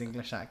doing his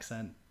English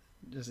accent.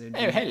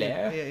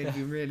 Hello. It'd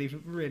be really,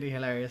 really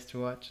hilarious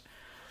to watch.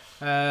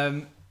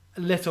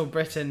 Little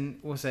Britain,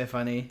 also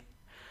funny.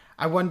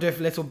 I wonder if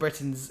Little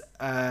Britain's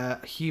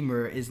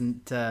humour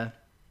isn't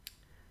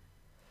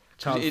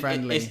child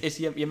friendly. It's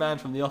your man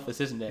from The Office,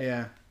 isn't it?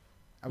 Yeah.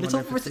 I wonder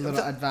if it's a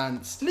little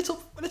advanced.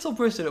 Little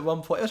Britain at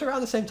one point, it was around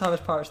the same time as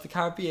Pirates of the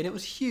Caribbean. It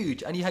was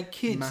huge, and you had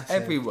kids Massive.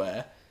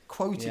 everywhere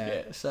quoting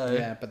it. So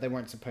yeah, but they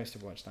weren't supposed to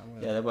watch that, were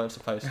they? Yeah, they weren't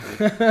supposed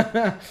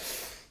to.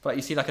 But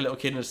you see like a little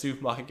kid in a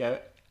supermarket go,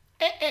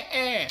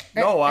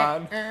 no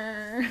one.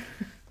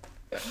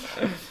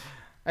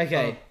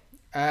 Okay,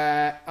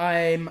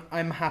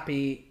 I'm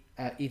happy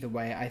either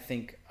way. I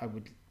think I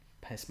would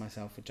piss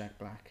myself with Jack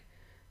Black.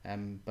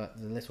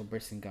 But the Little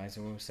Britain guys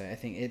are also. I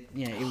think it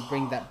would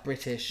bring that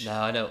British. No,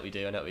 I know what we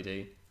do.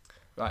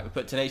 Right, we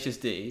put Tenacious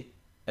D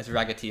as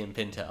Raggetty and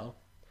Pintel,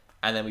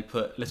 and then we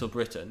put Little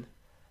Britain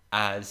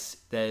as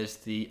there's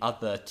the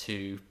other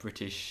two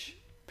British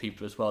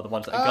people as well, the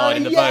ones that are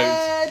guarding the boat.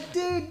 Yeah,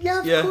 dude.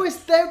 Yeah, of course,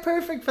 they're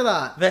perfect for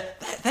that.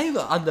 They were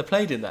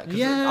underplayed in that.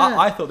 Yeah,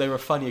 I thought they were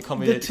funny a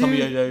comedy.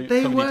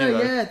 They were.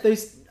 Duo. Yeah,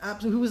 those.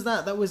 Who was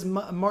that? That was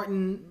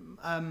Martin.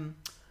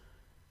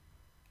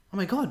 Oh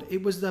my god!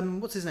 It was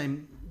what's his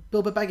name?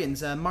 Bilbo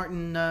Baggins.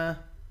 Martin.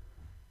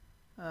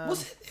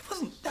 Was it? It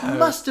wasn't. No.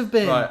 Must have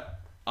been. Right.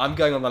 I'm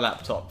going on the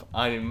laptop.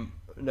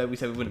 No, we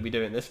said we wouldn't be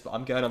doing this, but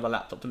I'm going on the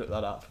laptop to look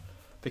that up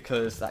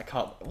because that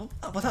can't.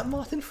 Was that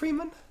Martin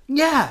Freeman?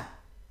 Yeah,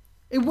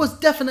 it was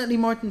definitely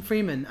Martin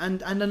Freeman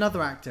and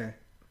another actor.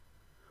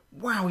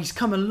 Wow, he's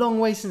come a long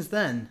way since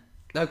then.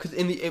 No, because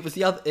it was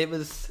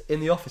in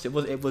the office. It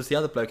was the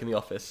other bloke in the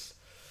office.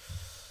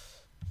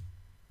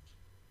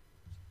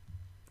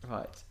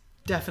 Right.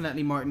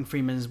 Definitely Martin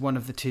Freeman is one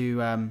of the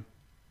two.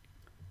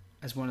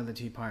 As one of the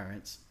two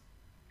pirates.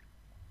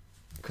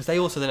 Because they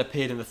also then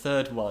appeared in the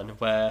third one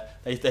where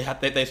they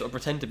sort of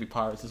pretend to be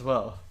pirates as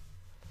well.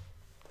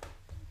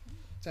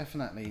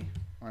 Definitely.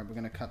 Alright, we're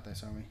going to cut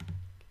this, are we?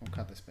 We'll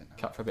cut this bit now.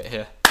 Cut for a bit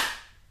here.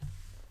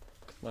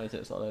 My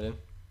internet's not loading.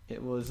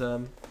 It was...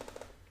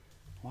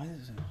 Why is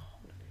it so hard?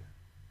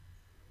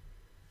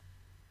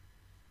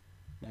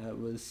 No, it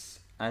was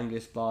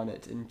Angus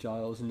Barnett and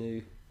Giles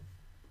New.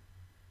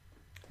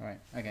 Alright,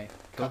 okay.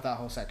 Cool. Cut that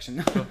whole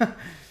section. Cool.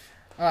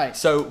 Alright.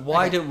 So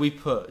why don't we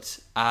put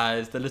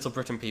as the Little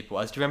Britain people?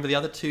 Do you remember the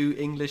other two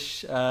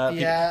English people,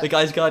 the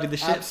guys guarding the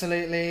ship?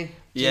 Absolutely.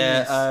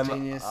 Genius.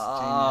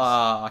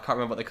 I can't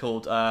remember what they're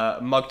called.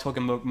 Mugtog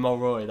and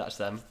Mulroy, that's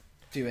them.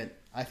 Do it.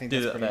 I think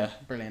that's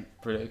brilliant.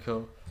 Brilliant,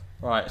 cool.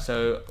 Right,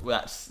 so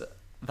that's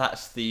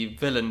the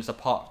villains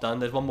apart done.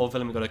 There's one more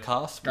villain we've got to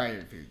cast.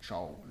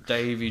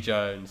 Davy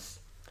Jones.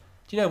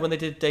 Do you know when they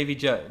did Davy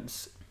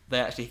Jones, they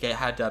actually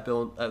had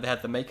they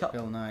had the makeup?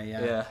 Bill Nye,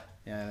 yeah.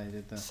 Yeah, they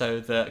did that. So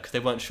because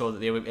they weren't sure that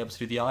they were able to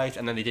do the eyes,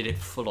 and then they did it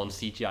full on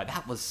CGI.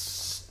 That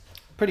was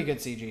pretty good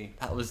CG.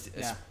 That was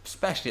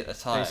especially at the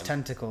time. Those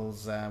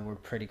tentacles were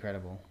pretty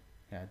credible.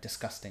 Yeah,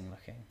 disgusting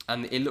looking.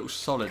 And it looked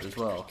solid as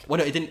well. Well,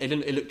 no, it didn't.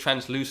 It looked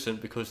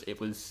translucent because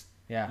it was.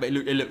 Yeah. But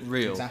it looked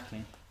real.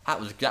 Exactly. That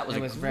was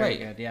very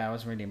good. Yeah, I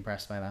was really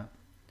impressed by that.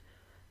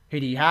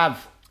 Who do you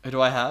have? Who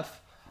do I have?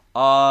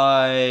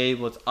 I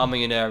was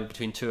umming and erring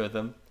between two of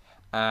them,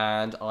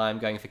 and I'm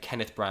going for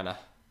Kenneth Branagh.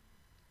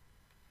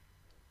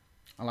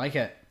 I like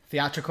it.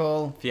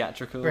 Theatrical.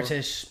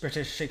 British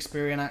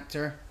Shakespearean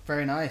actor.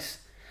 Very nice.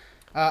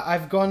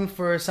 I've gone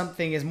for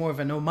something as more of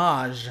an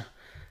homage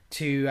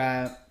to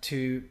a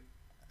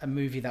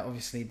movie that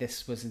obviously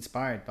this was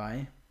inspired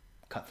by,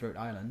 Cutthroat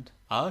Island.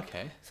 Oh,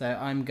 okay. So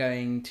I'm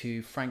going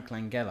to Frank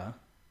Langella.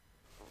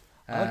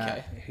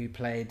 Who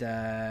played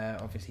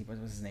obviously what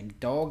was his name?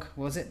 Dog,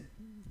 was it?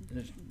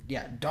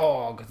 Yeah,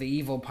 Dog, the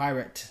evil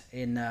pirate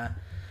in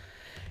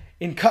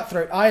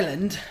Cutthroat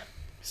Island.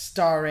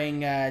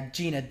 Starring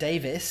Gina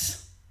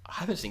Davis. I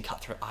haven't seen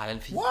Cutthroat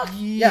Island for What?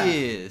 Yeah.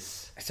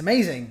 years. It's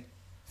amazing.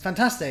 It's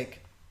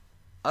fantastic.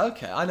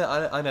 Okay, I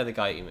know the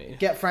guy you mean.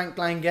 Get Frank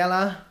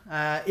Langella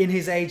in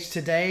his age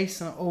today,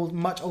 so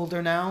much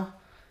older now,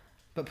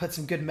 but put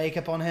some good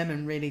makeup on him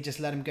and really just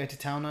let him go to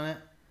town on it.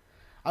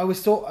 I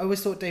always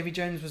thought Davy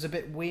Jones was a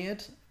bit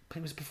weird. I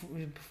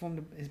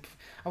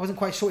wasn't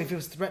quite sure if he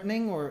was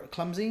threatening or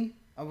clumsy.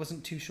 I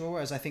wasn't too sure,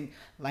 as I think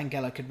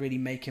Langella could really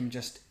make him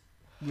just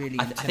really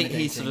I intimidating. think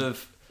he's sort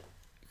of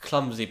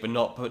clumsy,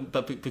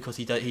 but because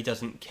he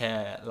doesn't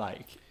care,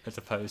 like, as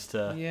opposed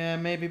to Yeah,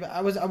 maybe, but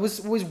I was always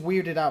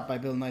weirded out by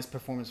Bill Nye's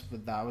performance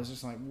with that. I was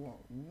just like, what?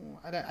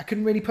 I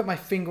couldn't really put my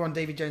finger on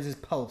Davy Jones's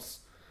pulse.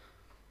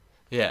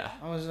 yeah.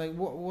 I was like,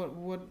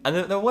 what? And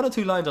there were one or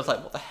two lines I was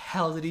like, what the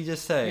hell did he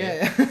just say?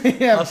 Yeah,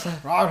 yeah. I was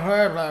like,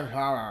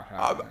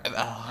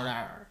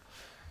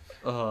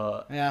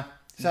 Yeah.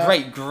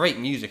 So, great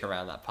music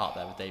around that part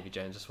there with Davy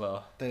Jones as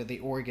well. the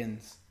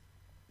organs.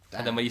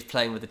 And then when he's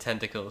playing with the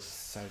tentacles.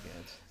 So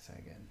good, so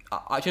good.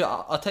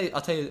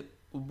 I'll tell you,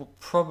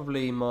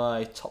 probably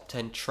my top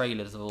 10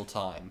 trailers of all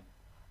time.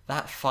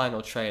 That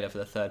final trailer for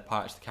the third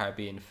Pirates of the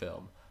Caribbean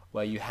film,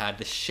 where you had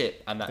the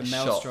ship and that The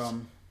shot,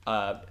 Maelstrom.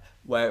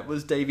 where it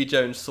was Davy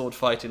Jones sword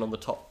fighting on the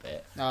top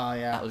bit. Oh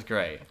yeah, That was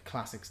great.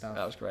 classic stuff.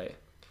 That was great.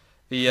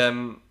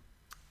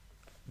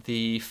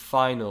 The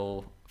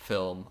final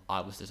film,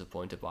 I was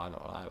disappointed by.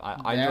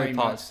 I Very enjoyed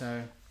much parts.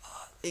 so.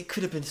 It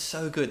could have been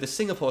so good. The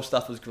Singapore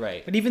stuff was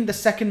great. But even the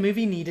second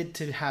movie needed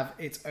to have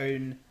its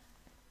own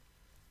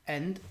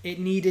end. It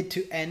needed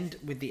to end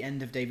with the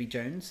end of Davy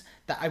Jones.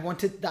 That I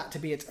wanted that to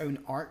be its own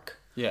arc.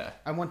 Yeah.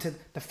 I wanted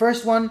the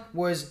first one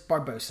was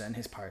Barbossa and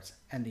his parts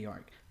and the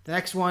arc. The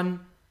next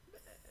one,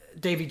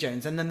 Davy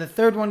Jones, and then the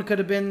third one could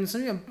have been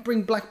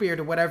bring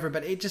Blackbeard or whatever.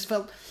 But it just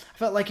felt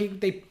like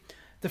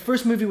the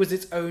first movie was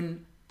its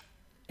own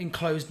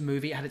enclosed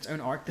movie. It had its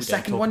own arc. The We don't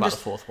second talk one about just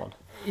the fourth one.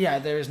 yeah,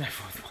 there is no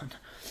fourth one.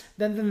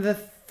 Then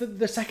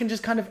the second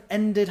just kind of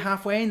ended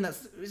halfway, and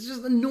it's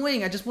just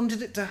annoying. I just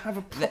wanted it to have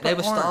a proper They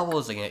were arc. Star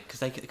Warsing it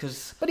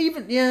because But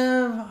even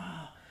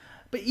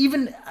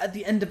at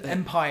the end of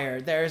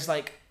Empire, there's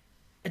like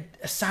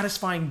a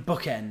satisfying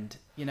bookend.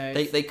 You know,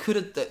 they could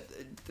have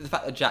the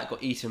fact that Jack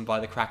got eaten by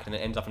the Kraken and it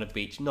ends up on a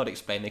beach, not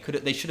explained. They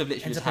should have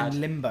literally ends just up had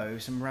in limbo.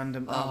 Some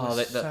random.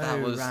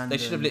 random. They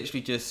should have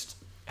literally just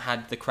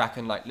had the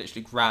Kraken like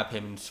literally grab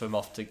him and swim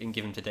off and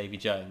give him to Davy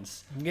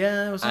Jones.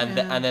 Yeah, it was.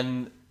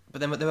 But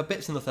then there were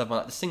bits in the third one,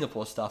 like the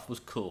Singapore stuff was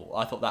cool.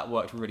 I thought that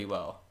worked really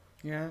well.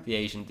 Yeah. The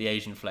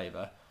Asian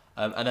flavour,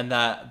 and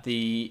then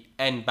the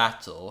end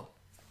battle,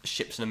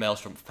 ships in a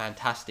maelstrom,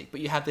 fantastic.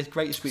 But you have this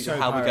great speech So of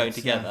how we're going pirates,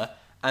 together,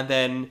 and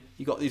then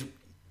you got these.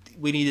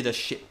 We needed a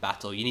ship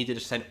battle. You needed to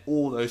send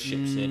all those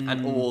ships in,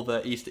 and all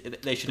the East.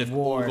 They should have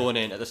all gone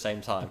in at the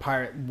same time.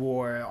 Pirate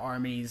war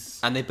armies.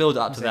 And they build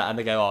up to that, and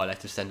they go, "Oh,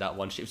 let's just send out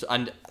one ship."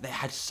 And they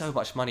had so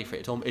much money for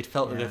it. It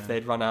felt as if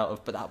they'd run out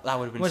of. But that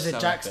would have been. Was it so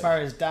Jack epic.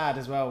 Sparrow's dad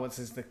as well? What's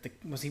his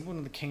was he one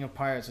of the king of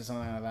pirates or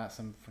something like that?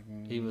 Some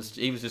fucking. He was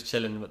just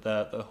chilling with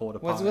the horde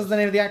of pirates. What's the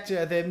name of the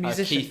actor? The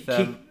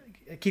musician.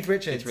 Keith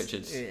Richards. Keith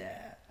Richards. Yeah,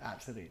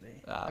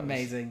 absolutely. That was-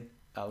 Amazing.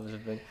 That was a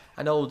thing.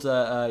 And old, you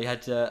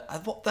had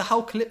what the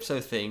whole Calypso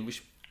thing,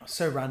 which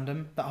So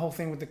random. That whole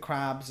thing with the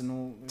crabs and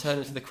all. turned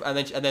into the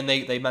and then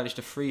they managed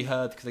to free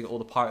her because they got all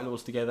the pirate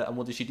lords together. And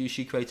what did she do?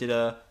 She created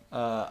a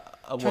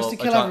Tries to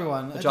kill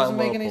everyone. It doesn't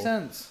make any whirlpool.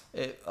 sense.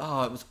 It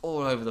was all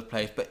over the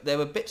place. But there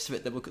were bits of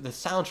it that the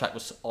soundtrack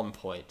was on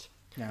point.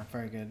 Yeah,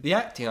 very good. The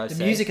acting, I'd The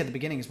say. music at the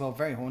beginning as well,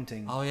 very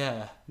haunting. Oh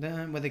yeah.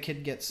 Where the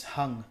kid gets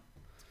hung.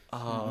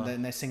 Oh. And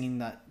then they're singing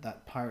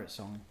that pirate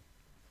song.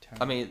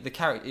 I mean, the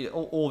character,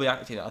 all the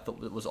acting, I thought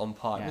was on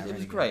par. Yeah, it was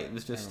really great. good. It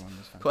was just Everyone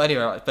was fantastic. cool.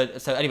 Anyway,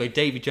 right, anyway,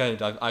 Davy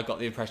Jones, I got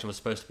the impression was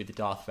supposed to be the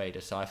Darth Vader.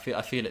 So I feel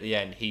at the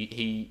end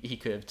he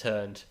could have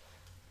turned.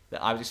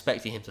 That I was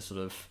expecting him to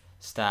sort of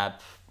stab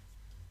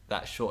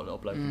that short little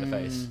bloke in the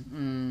face.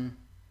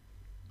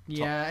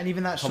 Yeah, and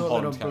even that Tom short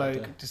Holland's little bloke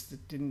character.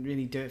 just didn't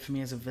really do it for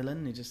me as a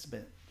villain. He just a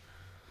bit.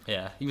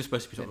 Yeah, he was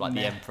supposed to be sort of like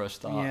Meh. the Emperor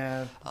star.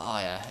 Yeah. Oh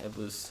yeah, it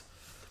was.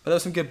 But there were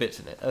some good bits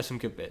in it.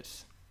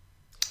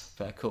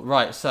 Very cool.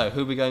 Right, so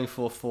who are we going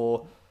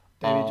for?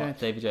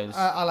 Davy Jones.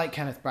 I like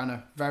Kenneth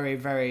Branagh. Very,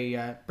 very.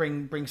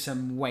 Bring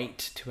some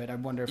weight to it. I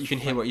wonder if You can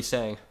hear what he's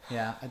saying.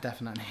 Yeah, I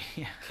definitely.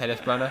 Yeah.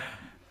 Kenneth Branagh.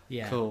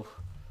 Yeah. Cool.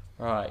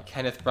 Right,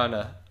 Kenneth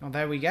Branagh. Well,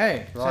 there we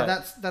go. So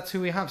Right. that's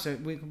who we have. So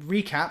we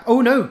recap.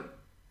 Oh no.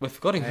 We've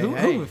forgotten Hey, who?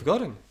 hey. Who we've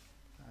forgotten?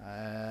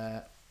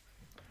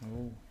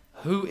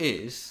 Who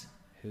is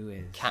Who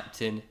is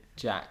Captain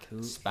Jack Who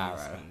is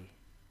Sparrow?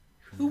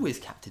 he? Who is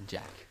Captain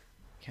Jack?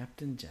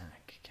 Captain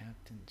Jack?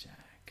 Captain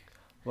Jack.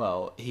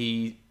 Well,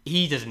 he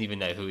doesn't even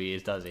know who he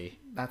is, does he?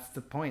 That's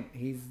the point.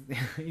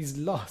 He's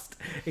lost.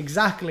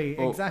 Exactly.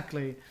 Well,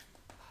 Exactly.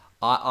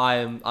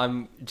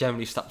 I'm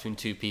generally stuck between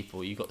two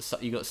people. You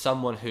got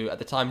someone who at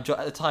the time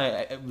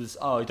it was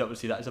I don't want to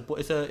see that.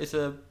 It's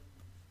a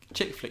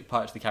chick flick,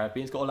 Pirates of the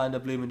Caribbean. It's got Orlando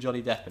Bloom and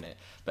Johnny Depp in it.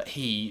 But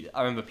I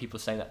remember people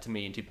saying that to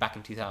me back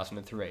in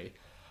 2003.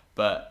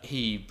 But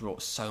he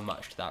brought so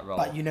much to that role.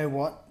 But you know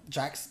what?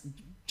 Jack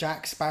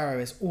Jack Sparrow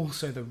is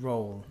also the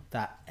role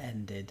that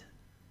ended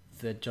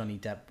the Johnny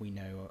Depp we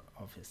know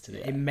of his today.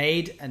 Yeah. It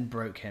made and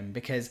broke him,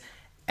 because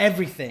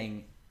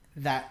everything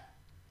that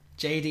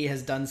JD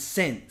has done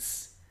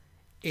since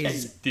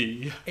is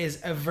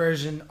a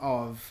version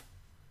of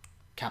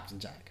Captain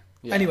Jack.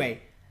 Yeah.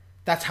 Anyway,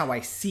 that's how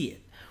I see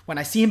it. When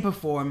I see him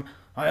perform,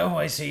 I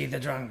always see the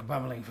drunk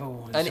bubbling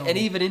fool. And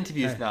even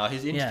interviews now,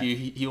 his interview,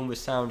 he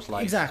almost sounds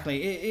like...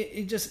 Exactly.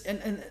 It just...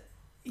 And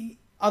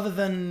other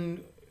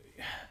than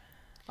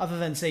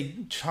say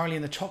Charlie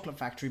and the Chocolate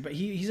Factory, but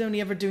he's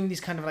only ever doing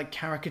these kind of like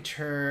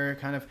caricature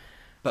kind of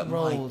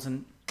roles.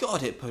 And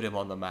God, it put him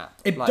on the map.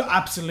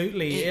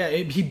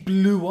 Absolutely. He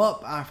blew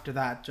up after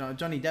that.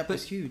 Johnny Depp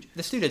was huge.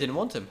 The studio didn't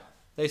want him.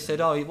 They said,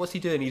 "Oh, what's he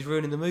doing? He's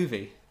ruining the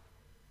movie."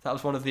 That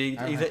was one of the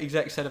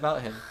execs said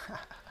about him.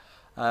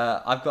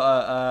 I've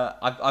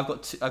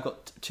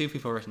got two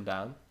people written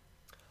down.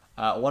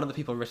 One of the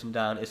people written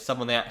down is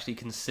someone they actually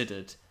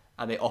considered,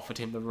 and they offered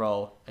him the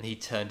role, and he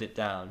turned it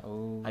down.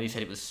 Oh. And he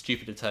said it was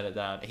stupid to turn it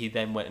down. He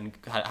then went and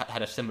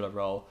had a similar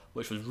role,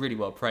 which was really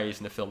well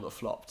praised in a film that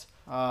flopped.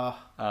 But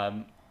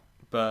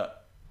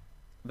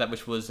that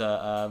which was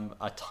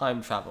a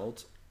time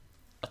travelled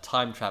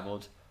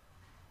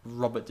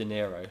Robert De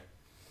Niro,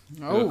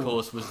 who of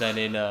course was then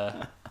in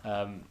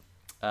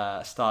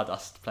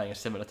Stardust, playing a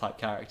similar type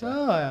character.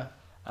 Oh,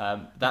 yeah.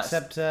 That's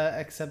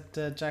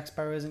Except Jack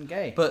Sparrow isn't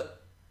gay.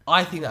 But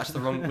I think that's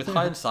the wrong. With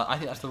hindsight, I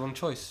think that's the wrong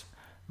choice.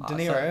 De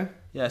Niro.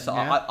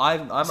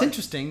 I'm It's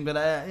interesting, but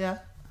yeah.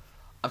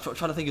 I'm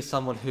trying to think of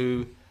someone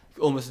who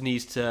almost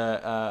needs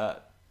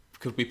to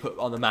could be put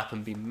on the map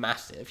and be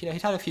massive. You know,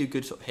 he's had a few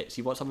good sort of hits.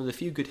 You want someone with a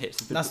few good hits.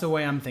 That's the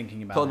way I'm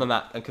thinking about it. Put on the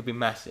map and could be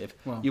massive.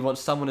 Well, you want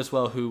someone as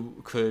well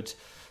who could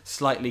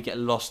slightly get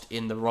lost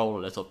in the role a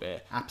little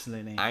bit.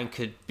 Absolutely. And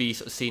could be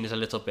sort of seen as a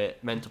little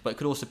bit mental, but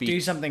could also be... Do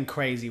something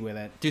crazy with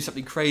it. Do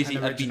something crazy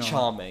and be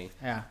charming.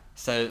 Yeah.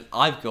 So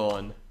I've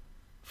gone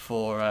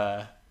for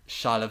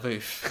Shia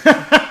LaBeouf.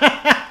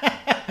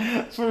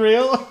 For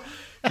real?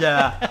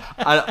 Yeah.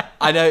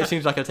 I know it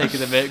seems like I'm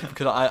taking the mick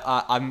because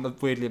I'm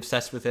weirdly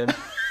obsessed with him.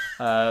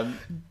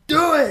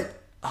 Do it!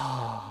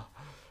 Oh,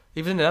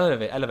 he was in an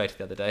elevator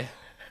the other day.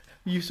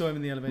 You saw him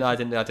in the elevator? No, I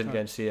didn't go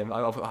and see him.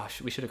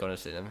 We should have gone and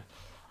seen him.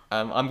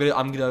 I'm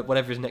gonna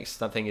whatever his next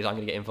thing is, I'm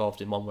gonna get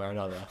involved in one way or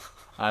another.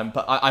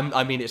 But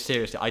I mean it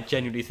seriously. I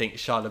genuinely think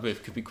Shia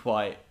LaBeouf could be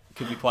quite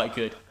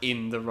good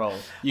in the role.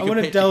 I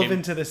want to delve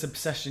into this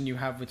obsession you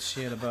have with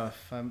Shia LaBeouf.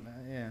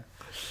 Yeah,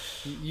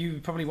 you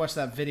probably watched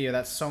that video,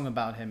 that song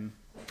about him.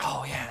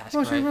 Oh yeah, that's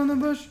great. From the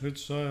bush,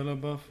 it's Shia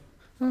LaBeouf.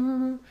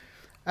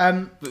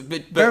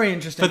 But very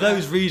interesting. For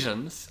those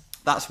reasons,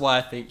 that's why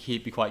I think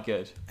he'd be quite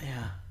good.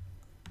 Yeah,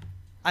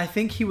 I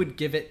think he would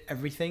give it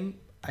everything.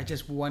 I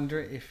just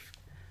wonder if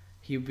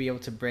he would be able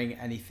to bring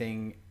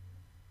anything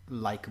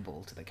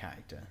likable to the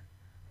character.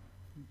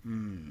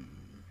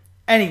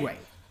 Anyway,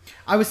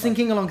 I was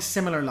thinking along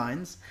similar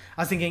lines.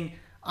 I was thinking,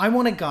 I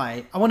want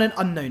an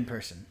unknown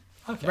person,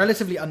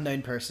 relatively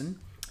unknown person,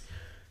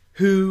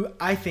 who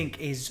I think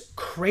is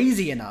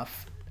crazy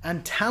enough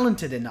and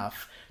talented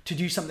enough to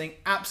do something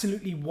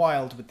absolutely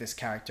wild with this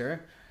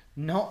character.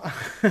 Not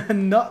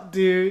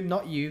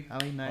you,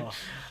 Ali, no.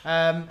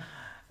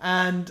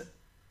 And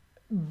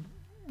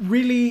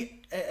really,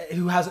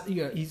 who has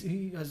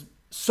he has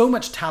so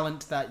much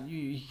talent that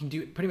you can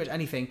do pretty much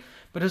anything.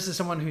 But also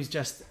someone who's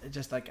just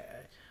like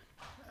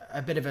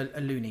a bit of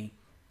a loony.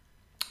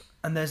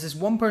 And there's this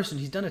one person,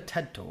 he's done a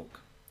TED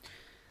Talk.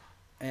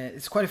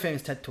 It's quite a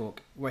famous TED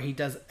Talk where he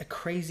does a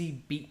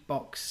crazy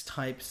beatbox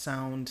type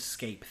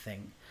soundscape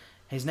thing.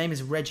 His name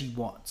is Reggie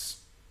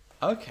Watts.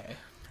 Okay.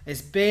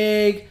 This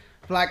big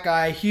black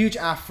guy, huge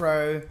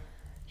afro.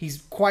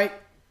 He's quite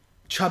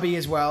chubby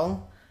as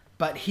well,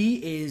 but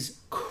he is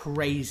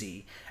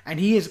crazy. And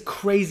he is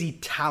crazy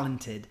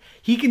talented.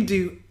 He can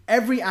do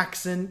every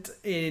accent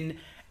in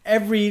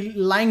every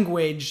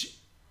language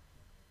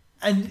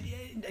and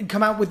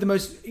come out with the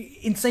most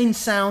insane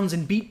sounds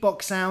and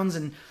beatbox sounds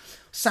and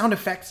sound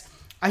effects.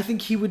 I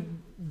think he would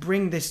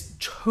bring this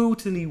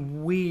totally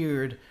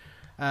weird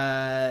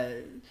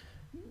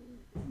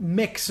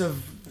mix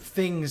of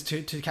things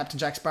to Captain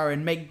Jack Sparrow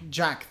and make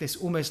Jack this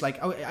almost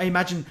like, I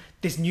imagine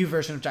this new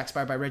version of Jack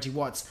Sparrow by Reggie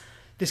Watts,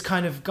 this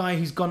kind of guy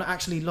who's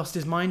actually lost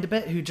his mind a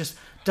bit, who just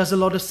does a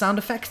lot of sound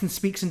effects and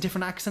speaks in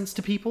different accents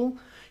to people.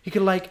 He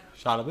could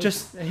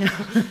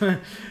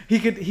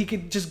he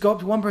could just go up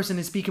to one person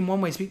and speak in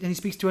one way, and he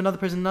speaks to another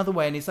person another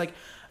way, and it's like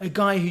a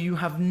guy who you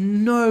have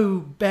no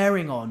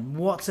bearing on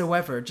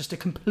whatsoever, just a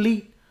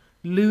complete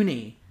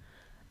loony.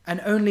 And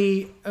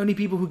only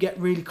people who get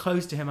really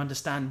close to him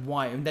understand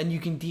why, and then you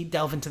can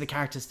delve into the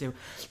characters to,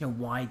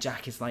 why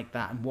Jack is like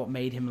that and what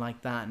made him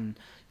like that, and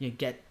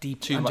get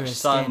deep too under much his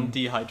sun,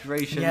 skin.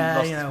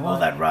 dehydration, all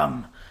that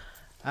rum.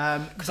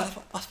 Because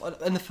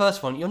in the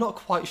first one, you're not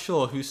quite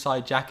sure whose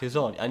side Jack is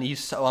on, and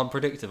he's so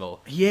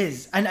unpredictable. He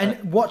is,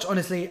 and watch,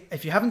 honestly,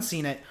 if you haven't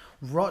seen it,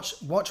 watch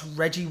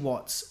Reggie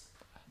Watts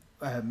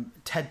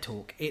TED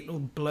Talk. It'll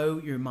blow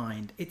your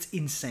mind. It's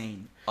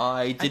insane.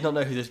 I did not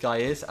know who this guy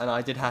is, and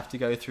I did have to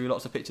go through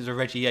lots of pictures of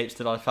Reggie Yates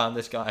till I found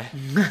this guy.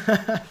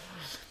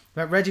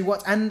 But Reggie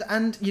Watts,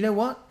 and you know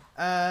what?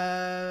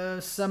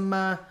 Some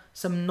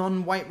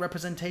non-white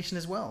representation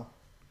as well.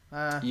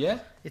 Yeah,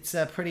 It's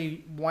a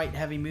pretty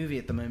white-heavy movie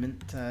at the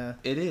moment.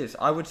 it is.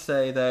 I would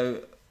say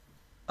though,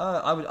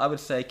 I would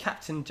say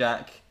Captain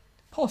Jack,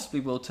 possibly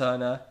Will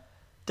Turner,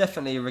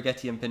 definitely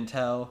Rigetti and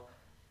Pintel,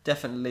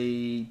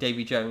 definitely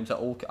Davy Jones are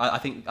all. I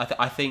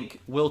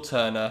think Will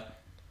Turner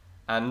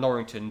and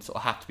Norrington sort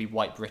of have to be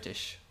white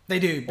British. They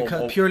do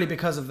purely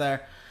because of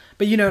their.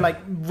 But you know, like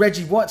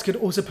Reggie Watts could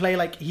also play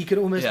like he could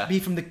almost be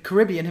from the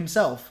Caribbean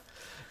himself.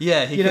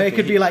 Yeah, it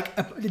could be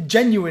like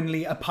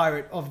genuinely a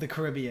pirate of the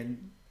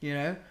Caribbean. You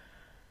know,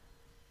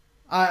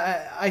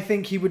 I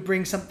think he would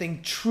bring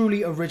something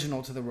truly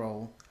original to the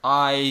role.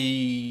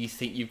 I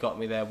think you've got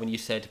me there when you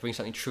said to bring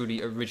something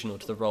truly original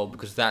to the role,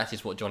 because that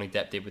is what Johnny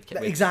Depp did with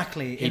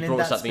Exactly. He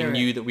brought something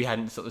new that we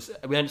hadn't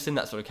seen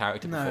that sort of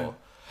character before,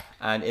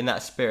 and in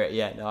that spirit,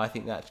 I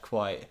think that's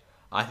quite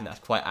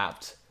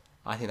apt.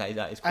 I think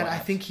that is quite. And I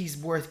apt. think he's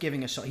worth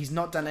giving a shot. He's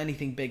not done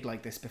anything big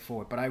like this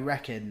before, but I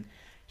reckon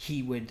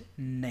he would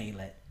nail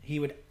it. He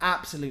would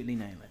absolutely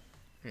nail it.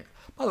 Yeah.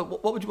 By the way,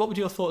 what would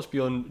your thoughts be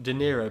on De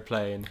Niro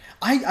playing?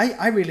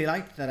 I really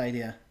liked that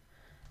idea.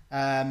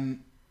 But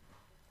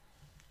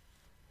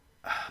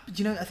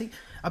you know, I think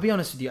I'll be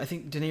honest with you. I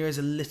think De Niro is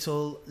a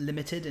little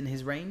limited in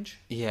his range.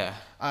 Yeah.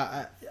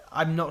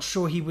 I'm not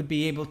sure he would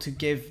be able to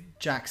give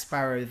Jack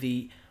Sparrow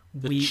the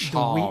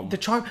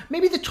charm,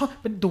 maybe the charm,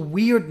 but the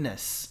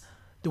weirdness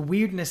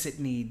it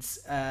needs.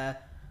 I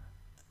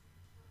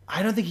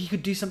don't think he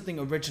could do something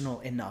original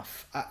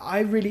enough. I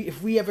really,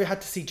 if we ever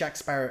had to see Jack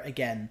Sparrow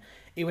again,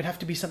 it would have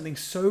to be something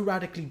so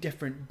radically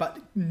different, but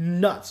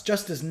nuts,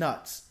 just as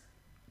nuts.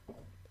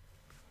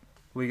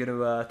 We're going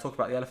to talk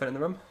about the elephant in the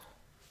room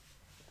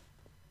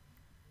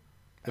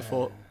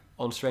before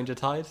on Stranger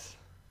Tides.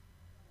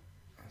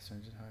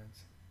 Stranger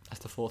Tides.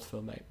 That's the fourth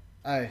film, mate.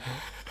 Oh.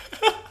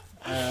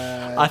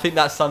 I think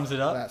that sums it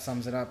up. That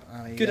sums it up.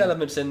 Good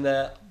elements in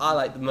there. I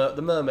like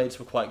the mermaids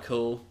were quite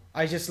cool.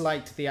 I just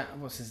liked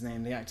what's his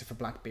name, the actor for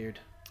Blackbeard.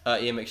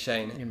 Ian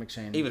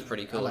McShane. He was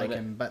pretty cool. I like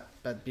him,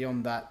 but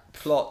beyond that,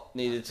 plot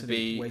needed to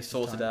be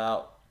sorted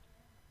out,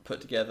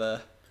 put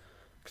together.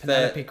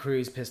 Penelope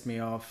Cruz pissed me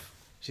off.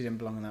 She didn't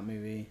belong in that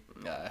movie.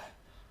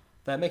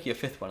 They're making a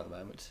fifth one at the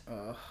moment.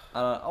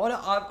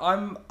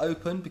 I'm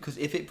open, because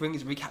if it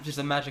recaptures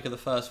the magic of the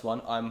first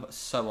one, I'm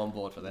so on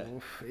board with it.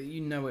 Oof,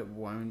 you know it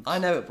won't. I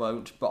know it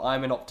won't, but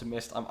I'm an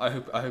optimist. I'm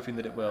hoping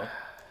that it will.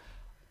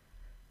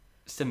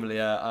 Similarly,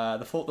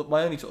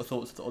 my only sort of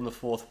thoughts on the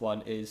fourth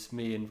one is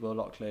me and Will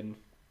Lachlan.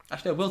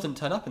 Actually, no, Will didn't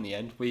turn up in the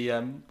end. We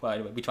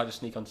we tried to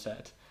sneak on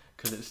set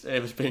because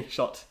it was being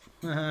shot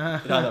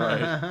down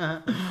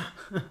the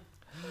road,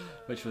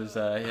 which was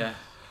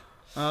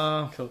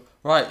cool.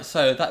 Right,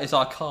 so that is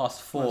our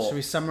cast for. Should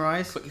we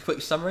summarise?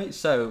 Quick summary.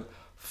 So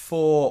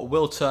for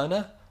Will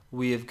Turner,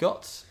 we've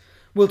got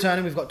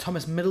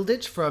Thomas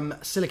Middleditch from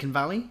Silicon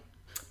Valley,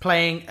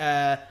 playing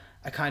a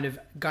kind of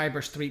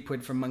Guybrush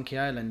Threepwood from Monkey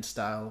Island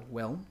style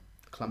Will,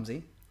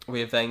 clumsy. We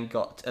have then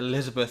got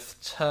Elizabeth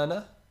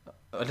Swan,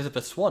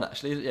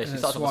 actually. Yeah, she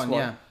starts Swan, off with Swan.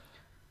 Yeah.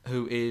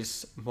 Who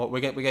is what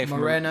we're going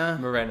from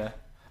Morena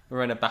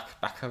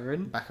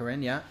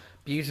Baccarin, yeah,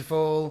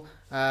 beautiful.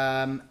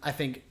 I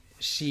think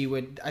she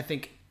would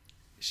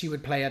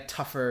play a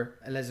tougher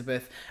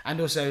Elizabeth,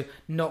 and also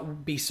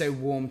not be so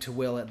warm to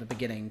Will at the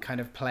beginning. Kind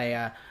of play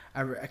a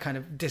kind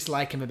of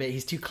dislike him a bit.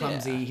 He's too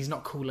clumsy. Yeah. He's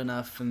not cool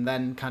enough, and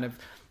then kind of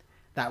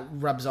that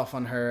rubs off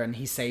on her, and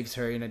he saves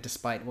her,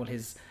 despite all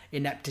his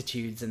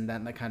ineptitudes, and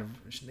then that kind of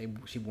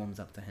she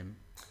warms up to him.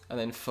 And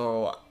then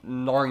for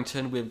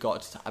Norrington, we've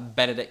got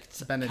Benedict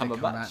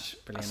Cumberbatch.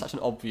 That's such an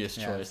obvious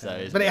choice,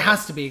 though. But it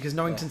has to be, because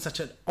Norrington's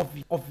such an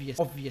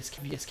obvious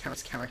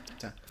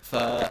character.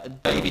 For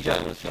Davy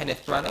Jones,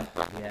 Kenneth Branagh.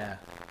 Yeah,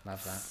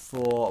 love that.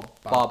 For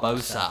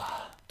Barbossa,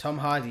 Tom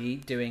Hardy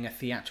doing a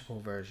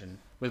theatrical version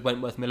with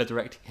Wentworth Miller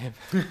directing him.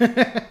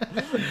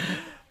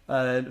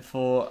 And then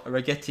for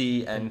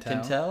Rigetti and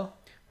Pintel.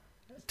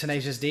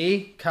 Tenacious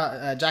D,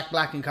 Jack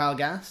Black and Kyle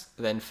Gass.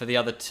 Then for the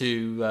other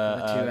two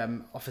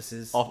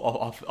officers,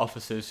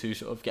 officers who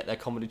sort of get their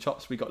comedy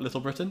chops, we got Little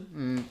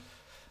Britain.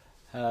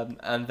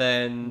 And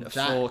then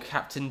for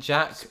Captain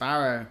Jack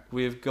Sparrow,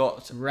 we've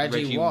got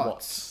Reggie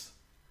Watts.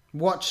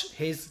 Watch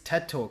his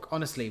TED Talk.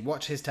 Honestly,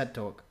 watch his TED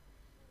Talk.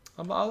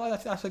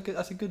 That's a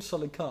good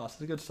solid cast.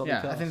 It's a good solid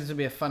cast. I think this would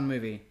be a fun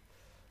movie.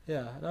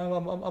 Yeah, no,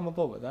 I'm on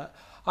board with that.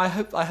 I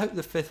hope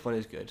the fifth one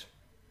is good.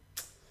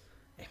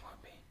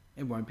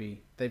 It won't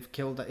be. They've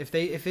killed that.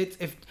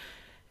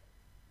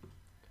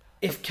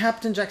 If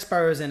Captain Jack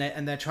Sparrow's in it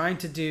and they're trying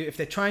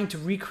to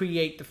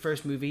recreate the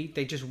first movie,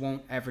 they just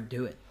won't ever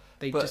do it.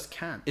 They just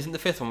can't. Isn't the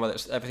fifth one where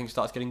everything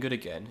starts getting good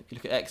again? You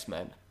look at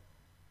X-Men.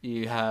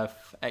 You have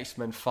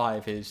X-Men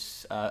 5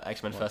 is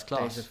X-Men First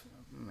Class,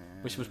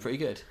 which was pretty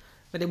good.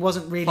 But it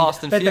wasn't really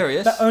Fast and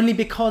Furious. But only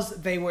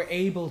because they were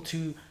able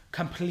to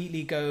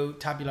completely go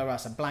tabula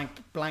rasa,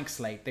 blank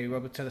slate. They were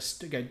able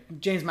to go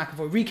James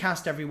McAvoy,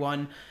 recast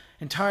everyone,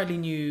 entirely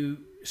new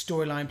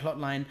storyline,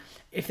 plotline.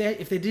 If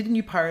they did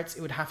new Pirates,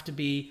 it would have to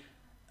be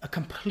a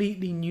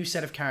completely new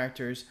set of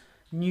characters,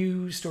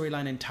 new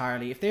storyline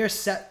entirely. If they're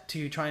set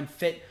to try and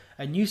fit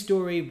a new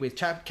story with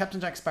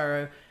Captain Jack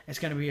Sparrow, it's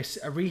going to be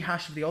a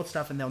rehash of the old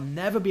stuff, and they'll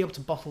never be able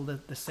to bottle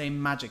the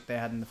same magic they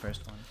had in the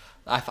first one.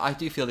 I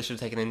do feel they should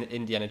have taken an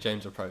Indiana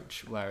Jones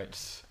approach, where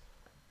it's...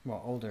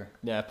 What, older?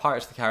 Yeah,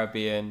 Pirates of the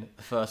Caribbean,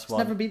 the first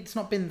one. It's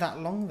not been that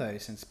long, though,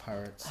 since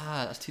Pirates.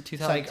 That's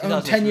 2000. It's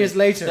like, 10 years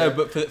later. No,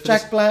 but for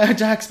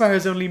Jack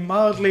Sparrow's only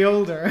mildly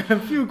older, a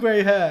few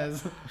grey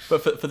hairs.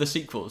 But for the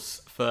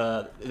sequels,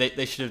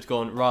 they should have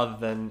gone, rather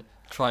than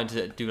trying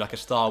to do like a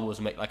Star Wars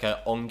and make like an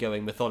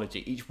ongoing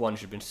mythology, each one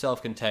should have been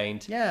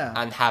self-contained,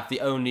 and have the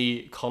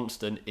only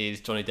constant is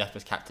Johnny Depp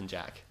as Captain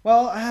Jack.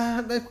 Well,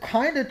 they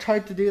kind of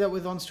tried to do that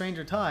with On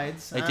Stranger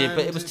Tides. They did,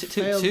 but it was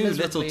too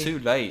little too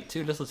late.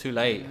 Too little too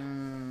late.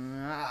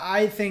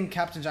 I think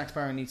Captain Jack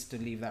Sparrow needs to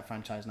leave that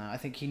franchise now. I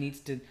think he needs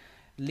to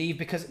leave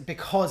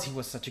because he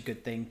was such a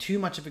good thing. Too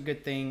much of a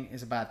good thing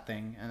is a bad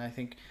thing, and I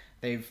think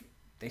they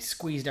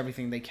squeezed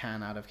everything they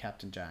can out of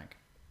Captain Jack.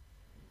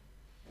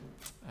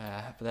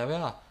 But there we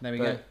are. There we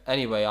go.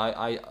 Anyway,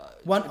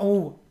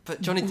 but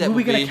Johnny Depp. Who are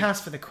we going to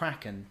cast for the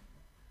Kraken?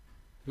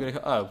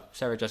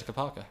 Sarah Jessica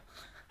Parker.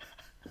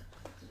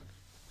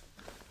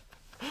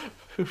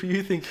 Who are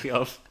you thinking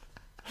of?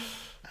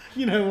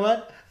 You know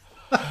what?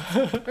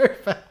 That's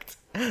perfect.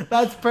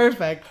 That's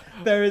perfect.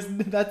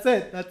 That's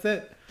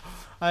it.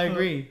 I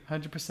agree,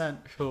 100%.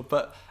 Cool,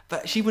 but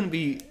she wouldn't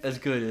be as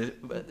good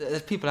as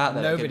there's people out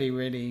there. Nobody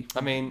really.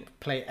 I mean,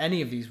 play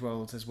any of these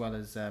roles as well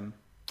as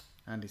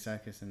Andy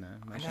Serkis in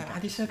a motion capture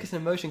Andy Serkis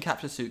in a motion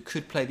capture suit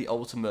could play the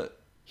ultimate.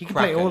 He could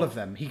Kraken. play all of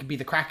them. He could be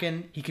the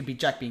Kraken. He could be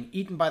Jack being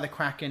eaten by the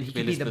Kraken. He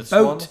could be the Elizabeth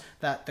boat Swann.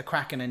 that the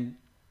Kraken and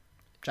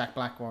Jack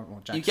Black or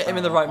Jack. You get him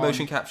in the right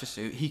motion capture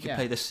suit, he could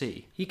play the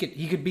sea. He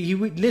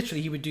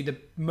would do the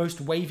most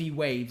wavy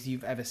waves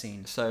you've ever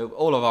seen. So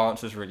all of our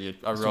answers really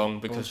are wrong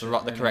because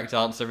bullshit, the correct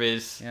answer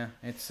is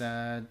it's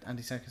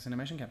Andy Serkis in a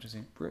motion capture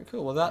suit. Brilliant,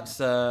 cool. Well, that's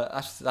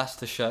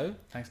the show.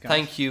 Thanks, guys.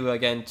 Thank you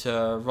again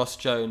to Ross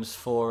Jones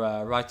for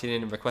writing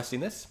in and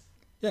requesting this.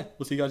 Yeah,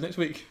 we'll see you guys next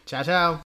week. Ciao, ciao.